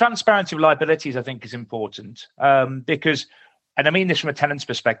the transparency of liabilities, I think, is important because, and I mean this from a tenant's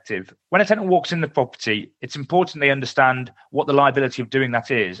perspective, when a tenant walks in the property, it's important they understand what the liability of doing that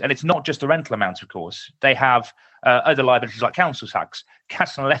is. And it's not just the rental amount, of course. They have other liabilities like council tax.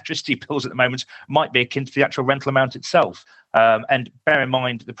 Gas and electricity bills at the moment might be akin to the actual rental amount itself. And bear in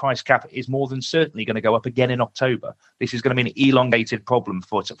mind, the price cap is more than certainly going to go up again in October. This is going to be an elongated problem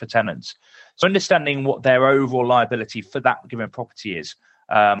for tenants. So understanding what their overall liability for that given property is,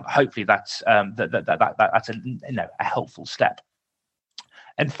 hopefully that's a helpful step.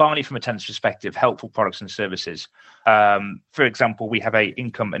 And finally, from a tenant's perspective, helpful products and services. For example, we have a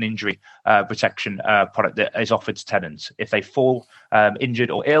income and injury protection product that is offered to tenants. If they fall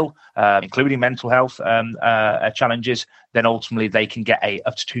injured or ill, including mental health challenges, then ultimately they can get a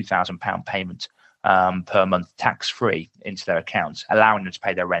up to £2,000 payment per month, tax-free, into their accounts, allowing them to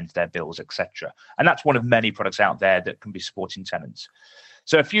pay their rent, their bills, etc. And that's one of many products out there that can be supporting tenants.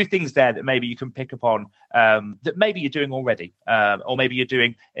 So a few things there that maybe you can pick up on that maybe you're doing already, or maybe you're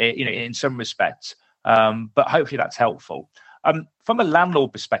doing, in some respects. But hopefully that's helpful. From a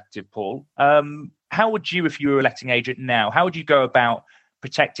landlord perspective, Paul, how would you, if you were a letting agent now, how would you go about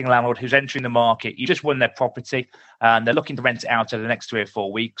protecting a landlord who's entering the market? You just won their property and they're looking to rent it out over the next 3 or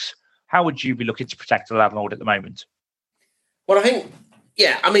 4 weeks. How would you be looking to protect a landlord at the moment? Well, I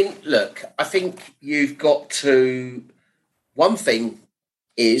think you've got to, one thing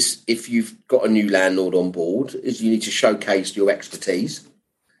is, if you've got a new landlord on board, is you need to showcase your expertise.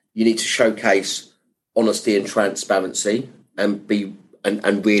 You need to showcase honesty and transparency and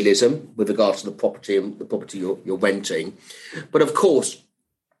realism with regards to the property and the property you're renting. But of course,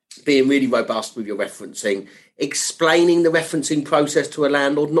 being really robust with your referencing, explaining the referencing process to a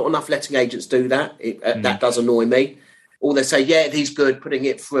landlord. Not enough letting agents do that. That does annoy me. Or they say, yeah, he's good, putting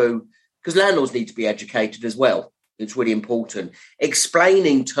it through, because landlords need to be educated as well. It's really important.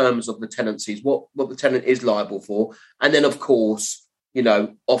 Explaining terms of the tenancies, what the tenant is liable for. And then, of course,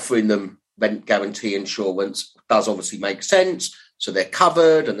 offering them rent guarantee insurance does obviously make sense. So they're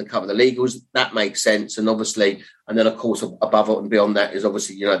covered and they cover the legals. That makes sense. And obviously, and then, of course, above and beyond that is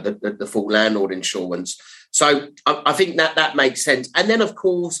obviously, the full landlord insurance. So I think that makes sense. And then, of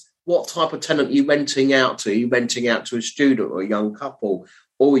course, what type of tenant are you renting out to? Are you renting out to a student or a young couple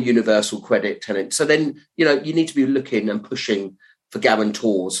or a universal credit tenant? So then, you need to be looking and pushing for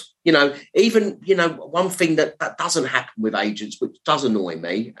guarantors. One thing that doesn't happen with agents, which does annoy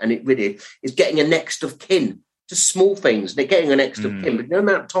me, and it really is getting a next of kin. Just small things. They're getting a next of kin. But no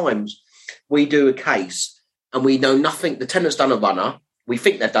amount of times we do a case and we know nothing. The tenant's done a runner. We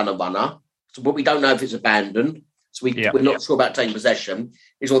think they've done a runner, but we don't know if it's abandoned. So we're not sure about taking possession.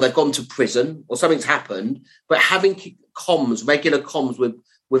 Or they've gone to prison or something's happened. But having regular comms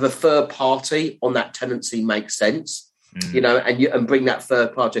with a third party on that tenancy makes sense. And bring that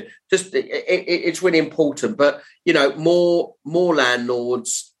third party. Just it's really important. But more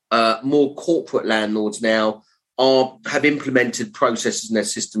landlords, more corporate landlords now have implemented processes in their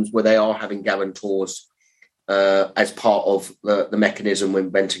systems where they are having guarantors as part of the mechanism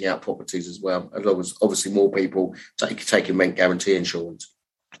when renting out properties as well. As well as obviously more people taking rent guarantee insurance.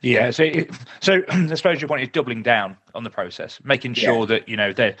 Yeah, so I suppose your point is doubling down on the process, making sure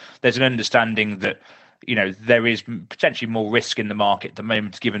that there's an understanding that there is potentially more risk in the market at the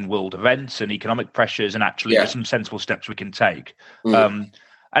moment, given world events and economic pressures, and actually there's some sensible steps we can take.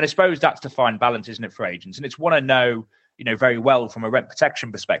 And I suppose that's the fine balance, isn't it, for agents? And it's one I know, very well from a rent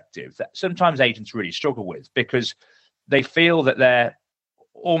protection perspective that sometimes agents really struggle with, because they feel that they're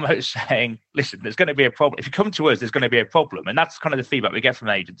almost saying, listen, there's going to be a problem. If you come to us, there's going to be a problem. And that's kind of the feedback we get from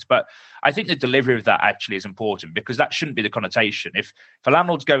agents. But I think the delivery of that actually is important, because that shouldn't be the connotation. If a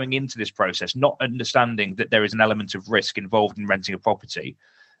landlord's going into this process not understanding that there is an element of risk involved in renting a property,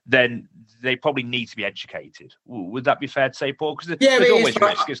 then they probably need to be educated. Would that be fair to say, Paul? Because there's always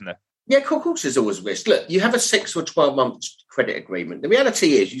risk, isn't there? Yeah, of course there's always risk. Look, you have a 6 or 12 month credit agreement. The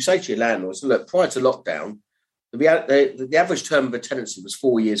reality is, you say to your landlords, look, prior to lockdown, the average term of a tenancy was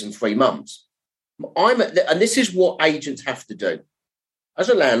 4 years and 3 months. And this is what agents have to do. As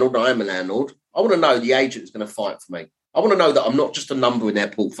a landlord, I am a landlord. I want to know the agent is going to fight for me. I want to know that I'm not just a number in their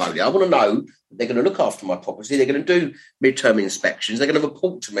portfolio. I want to know that they're going to look after my property. They're going to do midterm inspections. They're going to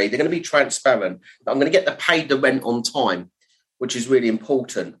report to me. They're going to be transparent. I'm going to get paid the rent on time, which is really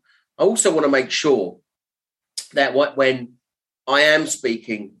important. I also want to make sure that when I am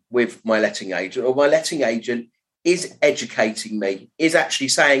speaking with my letting agent, or my letting agent is educating me, is actually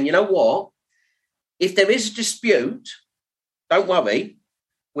saying, you know what, if there is a dispute, don't worry,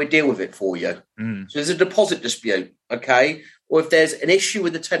 we'll deal with it for you. So there's a deposit dispute, okay? Or if there's an issue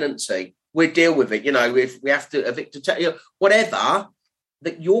with the tenancy, we'll deal with it. If we have to evict whatever,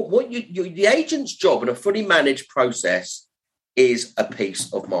 the agent's job in a fully managed process is a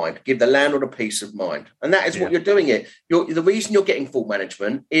peace of mind. Give the landlord a peace of mind. And that is what you're doing here. The reason you're getting full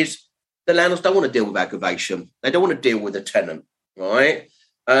management is the landlords don't want to deal with aggravation. They don't want to deal with a tenant, right?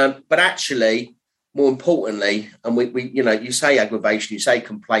 But actually, more importantly, and we you say aggravation, you say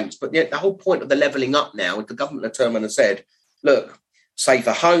complaints, but the whole point of the levelling up now, the government of Turman has said, look,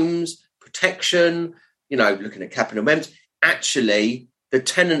 safer homes, protection, looking at capping and rents. Actually, the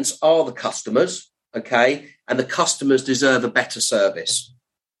tenants are the customers, okay? And the customers deserve a better service.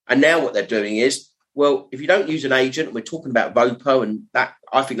 And now what they're doing is, well, if you don't use an agent, we're talking about VOPO, and that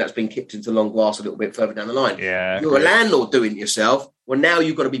I think that's been kicked into the long grass a little bit further down the line. Yeah, you're a landlord doing it yourself. Well, now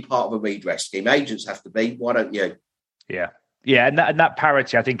you've got to be part of a redress scheme. Agents have to be. Why don't you? Yeah, and that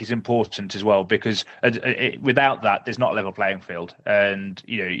parity I think is important as well, because without that, there's not a level playing field, and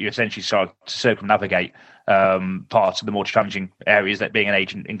you essentially start to circumnavigate parts of the more challenging areas that being an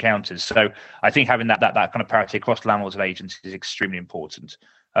agent encounters. So I think having that kind of parity across landlords and agents is extremely important.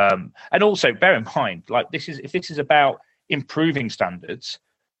 And also bear in mind, if this is about improving standards,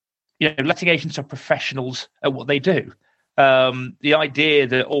 letting agents are professionals at what they do. The idea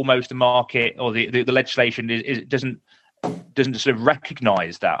that almost the market or the legislation doesn't sort of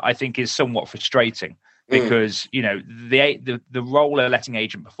recognise that, I think, is somewhat frustrating, because the role a letting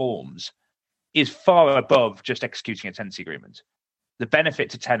agent performs is far above just executing a tenancy agreement. The benefit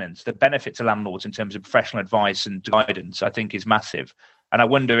to tenants, the benefit to landlords in terms of professional advice and guidance, I think, is massive. And I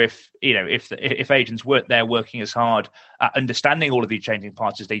wonder if agents weren't there working as hard at understanding all of these changing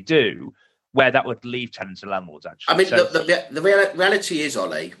parts as they do, where that would leave tenants and landlords, actually. I mean, the reality is,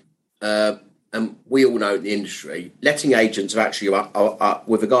 Ollie, and we all know in the industry, letting agents are actually,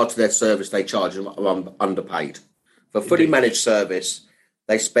 with regard to their service they charge, are underpaid. For fully managed service,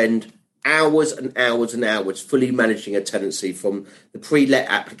 they spend hours and hours and hours fully managing a tenancy, from the pre-let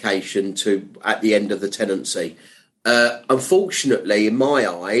application to at the end of the tenancy. Unfortunately, in my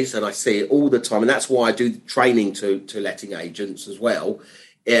eyes, and I see it all the time, and that's why I do training to letting agents as well,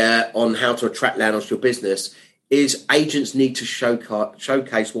 on how to attract landlords to your business, is agents need to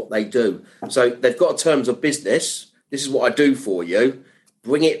showcase what they do. So they've got terms of business. This is what I do for you.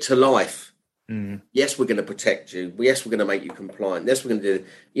 Bring it to life. Yes, we're going to protect you. Yes, we're going to make you compliant. Yes, we're going to do,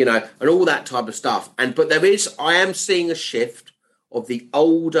 and all that type of stuff. But I am seeing a shift of the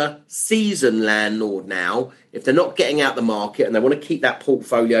older seasoned landlord now. If they're not getting out the market and they want to keep that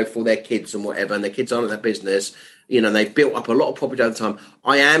portfolio for their kids and whatever, and their kids aren't in their business, they've built up a lot of property over time.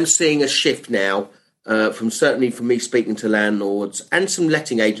 I am seeing a shift now, from me speaking to landlords and some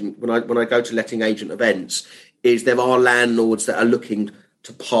letting agent. When I go to letting agent events, is there are landlords that are looking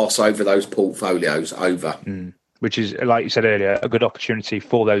to pass over those portfolios over. Which is, like you said earlier, a good opportunity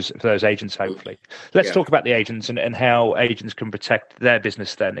for those agents, hopefully. Let's talk about the agents and how agents can protect their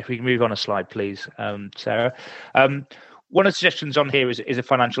business then. If we can move on a slide, please, Sarah. One of the suggestions on here is a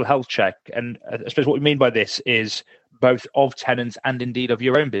financial health check. And I suppose what we mean by this is both of tenants and indeed of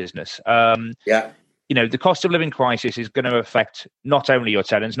your own business. The cost of living crisis is going to affect not only your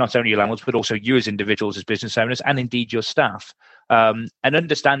tenants, not only your landlords, but also you as individuals, as business owners, and indeed your staff. And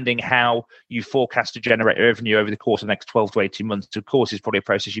understanding how you forecast to generate revenue over the course of the next 12 to 18 months, of course, is probably a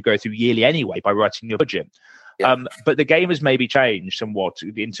process you go through yearly anyway by writing your budget. But the game has maybe changed somewhat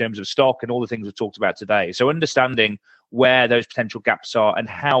in terms of stock and all the things we've talked about today. So understanding where those potential gaps are and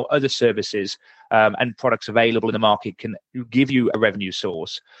how other services and products available in the market can give you a revenue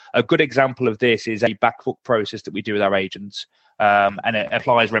source. A good example of this is a backbook process that we do with our agents. And it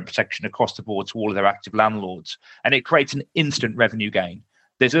applies rent protection across the board to all of their active landlords. And it creates an instant revenue gain.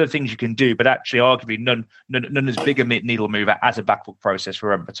 There's other things you can do, but actually, arguably, none as big a needle mover as a backbook process for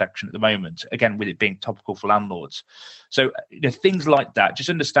rent protection at the moment, again, with it being topical for landlords. So things like that,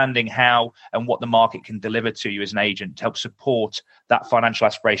 just understanding how and what the market can deliver to you as an agent to help support that financial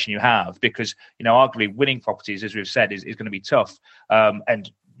aspiration you have. Because, arguably, winning properties, as we've said, is going to be tough.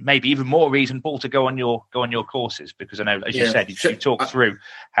 And maybe even more reason, Paul, to go on your courses, because I know, as you said, you talk through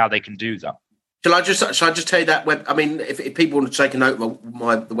how they can do that. Shall I just tell you that web? I mean, if people want to take a note,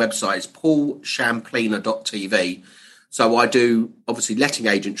 the website is paulchamplina.tv. So I do obviously letting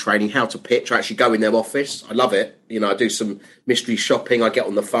agent training, how to pitch. I actually go in their office. I love it. I do some mystery shopping. I get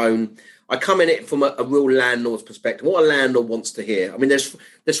on the phone. I come in it from a real landlord's perspective. What a landlord wants to hear. I mean, there's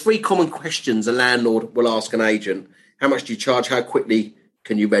 3 common questions a landlord will ask an agent: how much do you charge? How quickly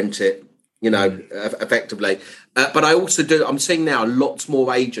can you rent it? Effectively. But I also I'm seeing now lots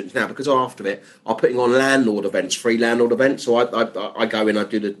more agents now, because after it are putting on landlord events, free landlord events. So I go in, I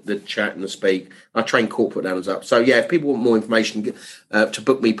do the chat and the speak. I train corporate landlords up. So if people want more information to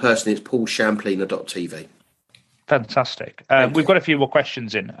book me personally, it's paulchamplina.tv. Fantastic. We've got a few more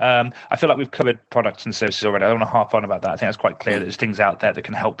questions in. I feel like we've covered products and services already. I don't want to harp on about that. I think that's quite clear that there's things out there that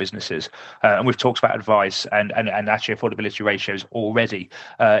can help businesses. And we've talked about advice and actually affordability ratios already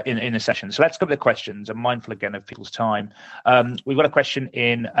in the session. So let's cover the questions. I'm mindful again of people's time. We've got a question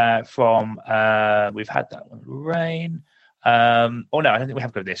in from, we've had that one, Lorraine. No, I don't think we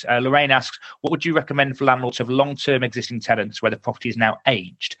have covered this. Lorraine asks, what would you recommend for landlords of long-term existing tenants where the property is now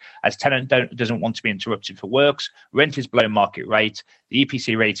aged, as tenant doesn't want to be interrupted for works, rent is below market rate, the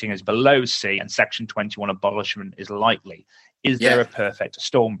EPC rating is below C, and Section 21 abolishment is likely? Is there a perfect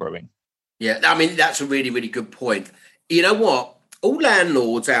storm brewing? Yeah, I mean, that's a really, really good point. You know what? All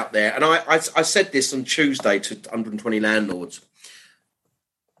landlords out there, and I said this on Tuesday to 120 landlords,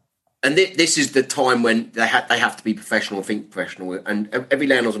 and this is the time when they have to be professional, think professional, and every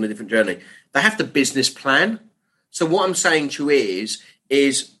landlord's on a different journey. They have to business plan. So what I'm saying to you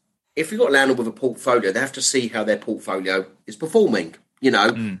is if you've got a landlord with a portfolio, they have to see how their portfolio is performing. You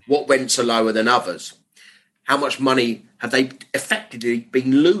know, what rents are lower than others. How much money have they effectively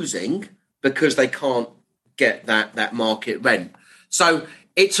been losing because they can't get that market rent? So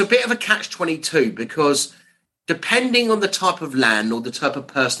it's a bit of a catch-22 because depending on the type of landlord, the type of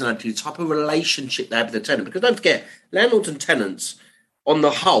personality, the type of relationship they have with the tenant, because don't forget, landlords and tenants on the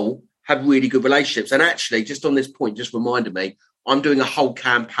whole have really good relationships. And actually, just on this point, just reminded me, I'm doing a whole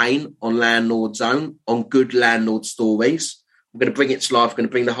campaign on Landlord Zone, on good landlord stories. I'm going to bring it to life. I'm going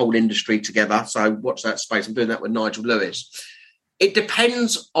to bring the whole industry together. So watch that space. I'm doing that with Nigel Lewis. It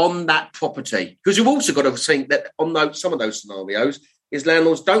depends on that property, because you've also got to think that on some of those scenarios is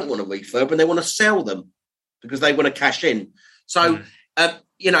landlords don't want to refurb and they want to sell them because they want to cash in. So, it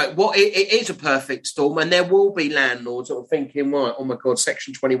is a perfect storm, and there will be landlords that are thinking, right, oh my God,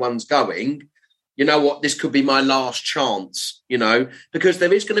 Section 21's going. You know what, this could be my last chance, because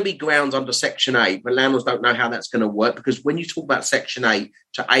there is going to be grounds under Section 8, but landlords don't know how that's going to work, because when you talk about Section 8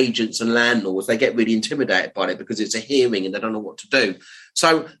 to agents and landlords, they get really intimidated by it because it's a hearing and they don't know what to do.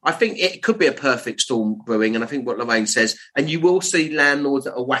 So I think it could be a perfect storm brewing, and I think what Lorraine says, and you will see landlords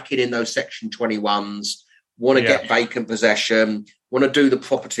that are whacking in those Section 21s, want to get vacant possession, want to do the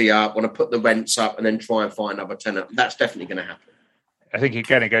property up, want to put the rents up and then try and find another tenant. That's definitely going to happen. I think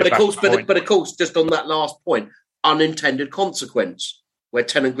again it goes but of course, just on that last point, unintended consequence where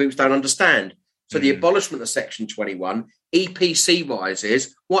tenant groups don't understand. So the abolishment of Section 21, EPC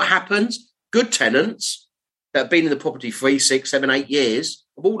rises. What happens? Good tenants that have been in the property 3, 6, 7, 8 years,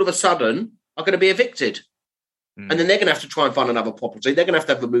 all of a sudden are going to be evicted. And then they're going to have to try and find another property. They're going to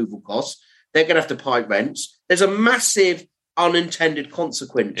have removal costs. They're going to have to pay rents. There's a massive unintended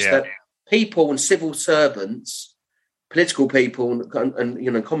consequence that people and civil servants, political people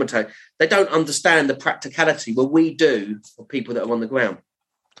and commentators, they don't understand the practicality, but we do for people that are on the ground.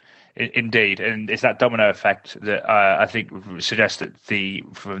 Indeed, and it's that domino effect that I think suggests that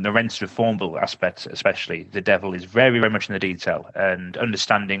from the rents reform bill aspect, especially, the devil is very, very much in the detail, and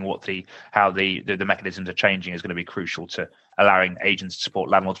understanding how the mechanisms are changing is going to be crucial to allowing agents to support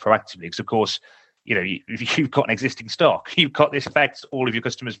landlords proactively. Because of course, you've got an existing stock. You've got this affects all of your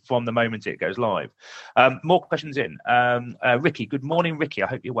customers from the moment it goes live. More questions in. Ricky, good morning, Ricky. I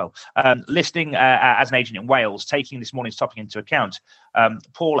hope you're well. Listening as an agent in Wales, taking this morning's topic into account.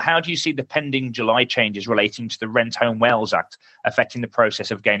 Paul, how do you see the pending July changes relating to the Rent Home Wales Act affecting the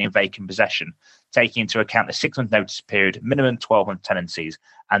process of gaining vacant possession, taking into account the 6-month notice period, minimum 12-month tenancies,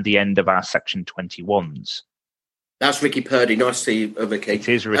 and the end of our Section 21s? That's Ricky Purdy. Nice to see you, Ricky. It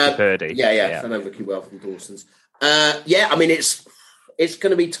is Ricky Purdy. Yeah. I know Ricky well from Dawson's. I mean, it's going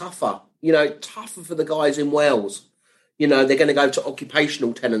to be tougher. Tougher for the guys in Wales. They're going to go to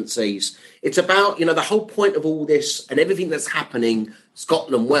occupational tenancies. It's about, the whole point of all this and everything that's happening,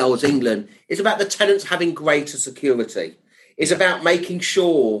 Scotland, Wales, England, is about the tenants having greater security. It's about making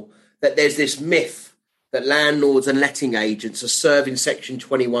sure that there's this myth that landlords and letting agents are serving Section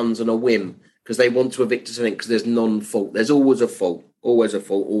 21s on a whim, because they want to evict a tenant because there's non-fault. There's always a fault, always a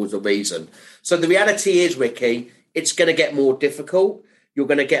reason. So the reality is, Ricky, it's going to get more difficult. You're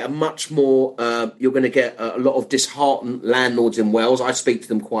going to get a lot of disheartened landlords in Wales. I speak to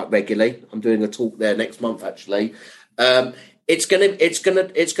them quite regularly. I'm doing a talk there next month, actually. It's going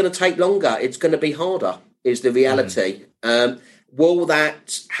to take longer. It's going to be harder, is the reality. Will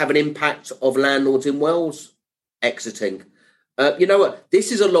that have an impact of landlords in Wales exiting? You know what?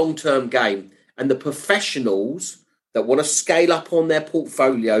 This is a long-term game, and the professionals that want to scale up on their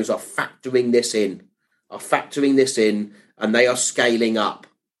portfolios are factoring this in, and they are scaling up.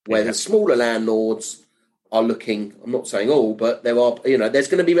 Where the smaller landlords are looking, I'm not saying all, but there are, there's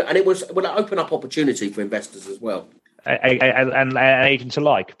going to be, and it will open up opportunity for investors as well. and agents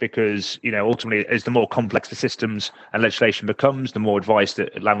alike, because ultimately, as the more complex the systems and legislation becomes, the more advice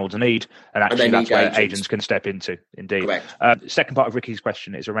that landlords need, and actually that's where agents can step into. Indeed. Second part of Ricky's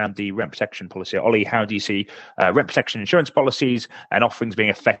question is around the rent protection policy. Ollie, how do you see rent protection insurance policies and offerings being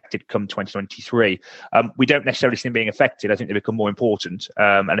affected come 2023? We don't necessarily see them being affected. I think they become more important,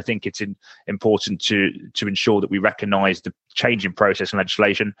 and I think it's important to ensure that we recognise the change in process and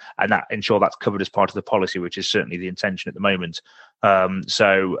legislation, and that ensure that's covered as part of the policy, which is certainly the intention at the moment.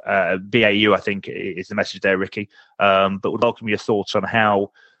 So BAU, I think, is the message there, Ricky. But would welcome your thoughts on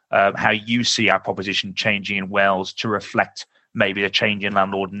how you see our proposition changing in Wales to reflect maybe a change in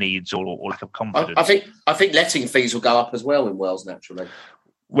landlord needs or lack of confidence. I think letting fees will go up as well in Wales naturally.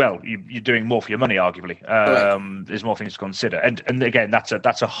 Well, you're doing more for your money, arguably. There's more things to consider, and again, that's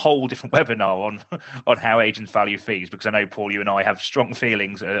a whole different webinar on how agents value fees. Because I know, Paul, you and I have strong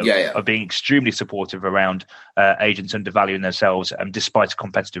feelings of being extremely supportive around agents undervaluing themselves, despite a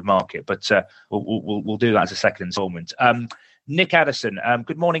competitive market. But we'll do that as a second instalment. Nick Addison,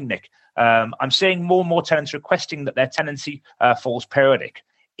 good morning, Nick. I'm seeing more and more tenants requesting that their tenancy falls periodic.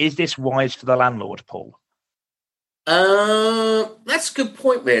 Is this wise for the landlord, Paul? That's a good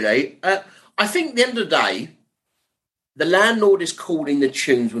point, really. I think at the end of the day, the landlord is calling the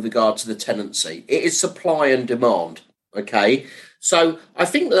tunes with regard to the tenancy. It is supply and demand, okay? So I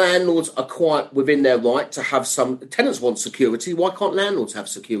think the landlords are quite within their right to have some... Tenants want security. Why can't landlords have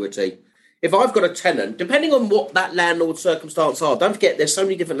security? If I've got a tenant, depending on what that landlord's circumstances are, don't forget there's so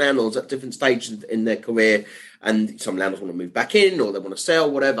many different landlords at different stages in their career, and some landlords want to move back in or they want to sell,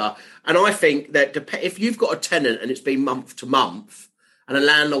 whatever. And I think that if you've got a tenant and it's been month to month and a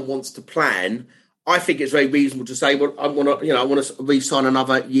landlord wants to plan, I think it's very reasonable to say, well, I want to re-sign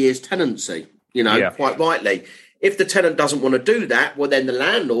another year's tenancy, quite rightly. If the tenant doesn't want to do that, well, then the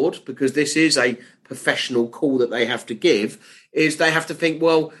landlord, because this is a professional call that they have to give, is they have to think,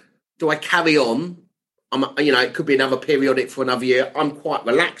 well, do I carry on? It could be another periodic for another year. I'm quite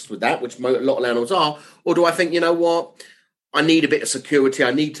relaxed with that, which a lot of landlords are. Or do I think, you know what? I need a bit of security. I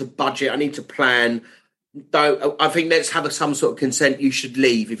need to budget. I need to plan. I think let's have some sort of consent. You should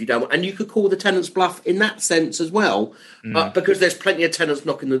leave if you don't want. And you could call the tenant's bluff in that sense as well, because there's plenty of tenants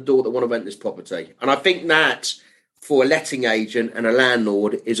knocking the door that want to rent this property. And I think that for a letting agent and a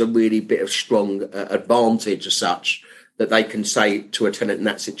landlord is a really bit of strong advantage as such that they can say to a tenant in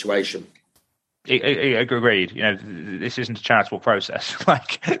that situation. Agreed. This isn't a charitable process.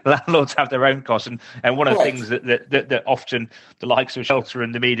 Like, landlords have their own costs, and one of the things that often the likes of Shelter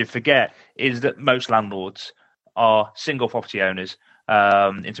and the media forget is that most landlords are single property owners, in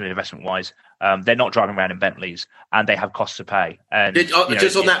terms of investment wise. They're not driving around in Bentleys, and they have costs to pay. And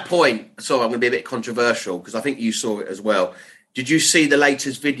just on that point, sorry, I'm going to be a bit controversial because I think you saw it as well. Did you see the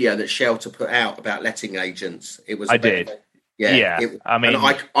latest video that Shelter put out about letting agents? I did. Yeah.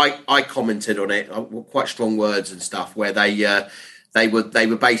 I commented on it, quite strong words and stuff, where they were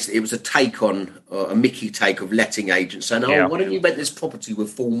basically, it was a take on a Mickey take of letting agents saying, why don't you rent this property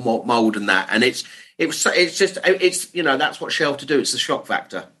with full mould and that? And it's that's what Shelter do. It's the shock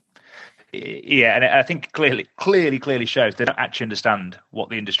factor. Yeah, and I think clearly shows they don't actually understand what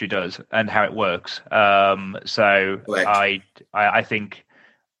the industry does and how it works. So correct. I think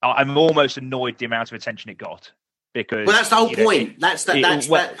I'm almost annoyed the amount of attention it got. Because that's the whole point. That's the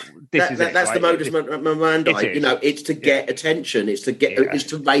modus operandi. It's to get attention. It's to get. It's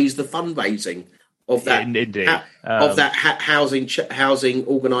to raise the fundraising of that. Indeed. Of that housing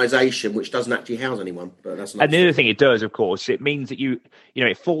organisation, which doesn't actually house anyone. But that's not. And the other thing it does, of course, it means that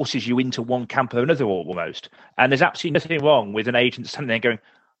it forces you into one camp or another almost. And there's absolutely nothing wrong with an agent standing there going,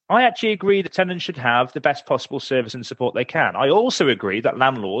 I actually agree that tenants should have the best possible service and support they can. I also agree that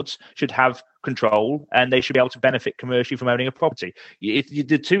landlords should have control and they should be able to benefit commercially from owning a property.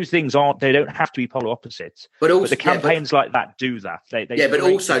 The two things they don't have to be polar opposites. But the campaigns like that do that. But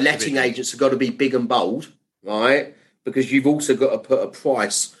also letting agents have got to be big and bold, right? Because you've also got to put a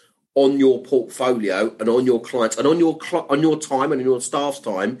price on your portfolio and on your clients and on your time and on your staff's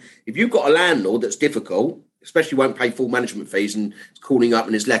time. If you've got a landlord that's difficult, especially won't pay full management fees and is calling up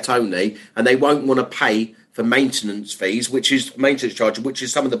and is let only, and they won't want to pay for maintenance fees, which is maintenance charge, which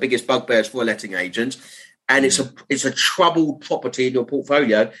is some of the biggest bugbears for a letting agent, and it's a troubled property in your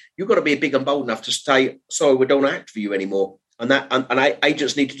portfolio, you've got to be big and bold enough to say, sorry, we don't act for you anymore. And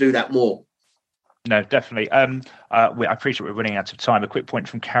agents need to do that more. No, definitely. I appreciate we're running out of time. A quick point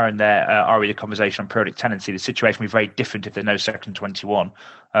from Karen there, Ari, the conversation on periodic tenancy. The situation will be very different if there's no Section 21,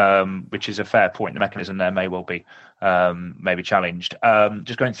 which is a fair point. The mechanism there may well be challenged.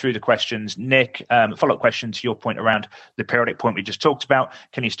 Just going through the questions. Nick, follow-up question to your point around the periodic point we just talked about.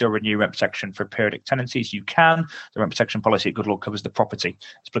 Can you still renew rent protection for periodic tenancies? You can. The rent protection policy at Good Lord covers the property.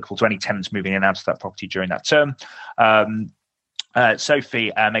 It's applicable to any tenants moving in and out of that property during that term.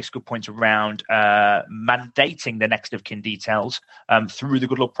 Sophie makes a good point around mandating the next of kin details through the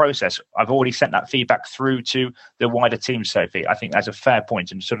Good Lord process. I've already sent that feedback through to the wider team, Sophie. I think that's a fair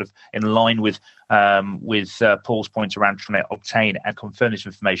point and sort of in line with Paul's point around trying to obtain and confirm this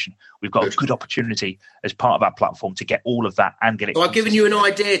information. We've got a good opportunity as part of our platform to get all of that and get it. So I've given you an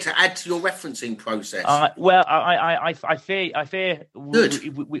idea to add to your referencing process. I fear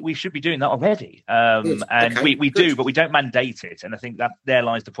we should be doing that already, and okay, we do, but we don't mandate it, and I think that there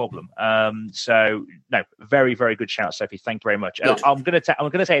lies the problem. So no, very, very good shout, Sophie. Thank you very much. I'm going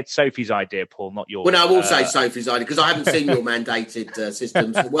to say it's Sophie's idea, Paul, not yours. Well, no, I will say Sophie's idea because I haven't seen your mandated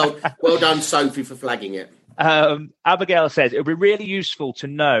systems. Well done, Sophie, for flagging it. Abigail says it would be really useful to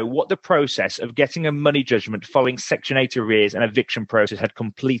know what the process of getting a money judgment following Section 8 arrears and eviction process had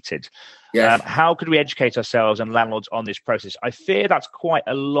completed. Yes. How could we educate ourselves and landlords on this process? I fear that's quite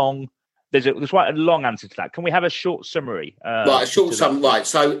a long. There's quite a long answer to that. Can we have a short summary? Right, a short summary. Right.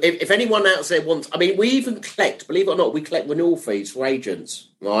 So if anyone out there wants, I mean, we even collect, believe it or not, we collect renewal fees for agents.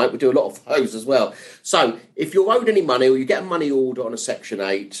 Right, we do a lot of those as well. So if you're owed any money or you get a money order on a Section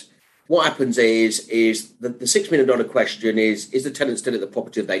 8. What happens is the $6 million question is the tenant still at the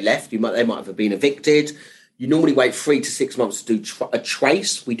property if they left? They might have been evicted. You normally wait 3 to 6 months to do a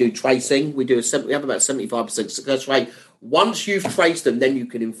trace. We do tracing. We have about 75% success rate. Once you've traced them, then you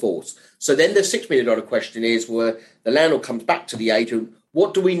can enforce. So then the $6 million question is where the landlord comes back to the agent.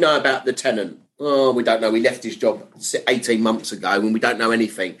 What do we know about the tenant? Oh, we don't know. We left his job 18 months ago and we don't know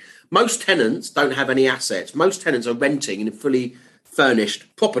anything. Most tenants don't have any assets. Most tenants are renting in a fully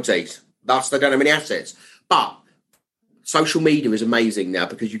furnished properties, thus they don't have any assets. But social media is amazing now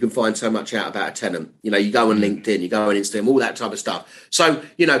because you can find so much out about a tenant. You go on LinkedIn, you go on Instagram, all that type of stuff. So,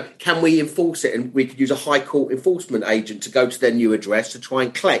 can we enforce it? And we could use a high court enforcement agent to go to their new address to try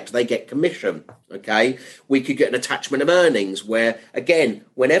and collect. They get commission, okay? We could get an attachment of earnings where, again,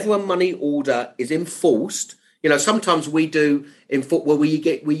 whenever a money order is enforced, sometimes we do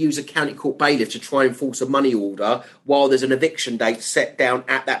we use a county court bailiff to try and enforce a money order while there's an eviction date set down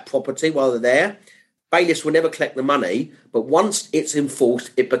at that property while they're there. Bailiffs will never collect the money, but once it's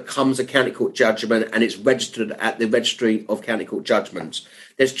enforced, it becomes a county court judgment and it's registered at the Registry of County Court Judgments.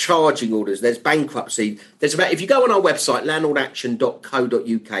 There's charging orders, there's bankruptcy. If you go on our website,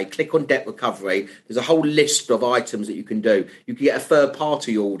 landlordaction.co.uk, click on debt recovery, there's a whole list of items that you can do. You can get a third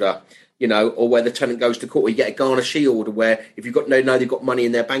party order, or where the tenant goes to court, or you get a garnishee order where if you've got they've got money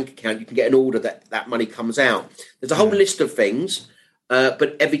in their bank account, you can get an order that money comes out. There's a whole list of things,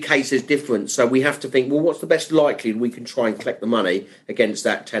 but every case is different. So we have to think, well, what's the best likelihood we can try and collect the money against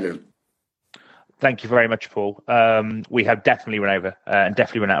that tenant? Thank you very much, Paul. We have definitely run over and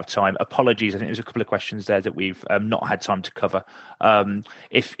definitely run out of time. Apologies. I think there's a couple of questions there that we've not had time to cover.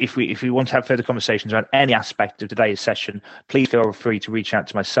 If we want to have further conversations around any aspect of today's session, please feel free to reach out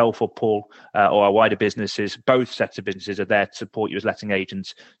to myself or Paul or our wider businesses. Both sets of businesses are there to support you as letting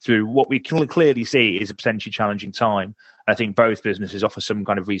agents through what we can clearly see is a potentially challenging time. I think both businesses offer some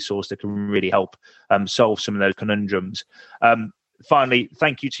kind of resource that can really help solve some of those conundrums. Finally,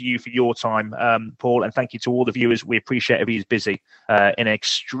 thank you to you for your time, Paul, and thank you to all the viewers. We appreciate everybody's busy in an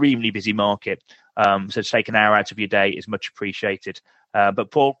extremely busy market. So to take an hour out of your day is much appreciated.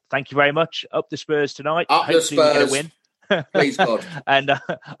 But Paul, thank you very much. Up the Spurs tonight. Up the Spurs. Hopefully we get a win. Please God. And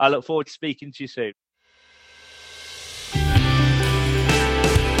I look forward to speaking to you soon.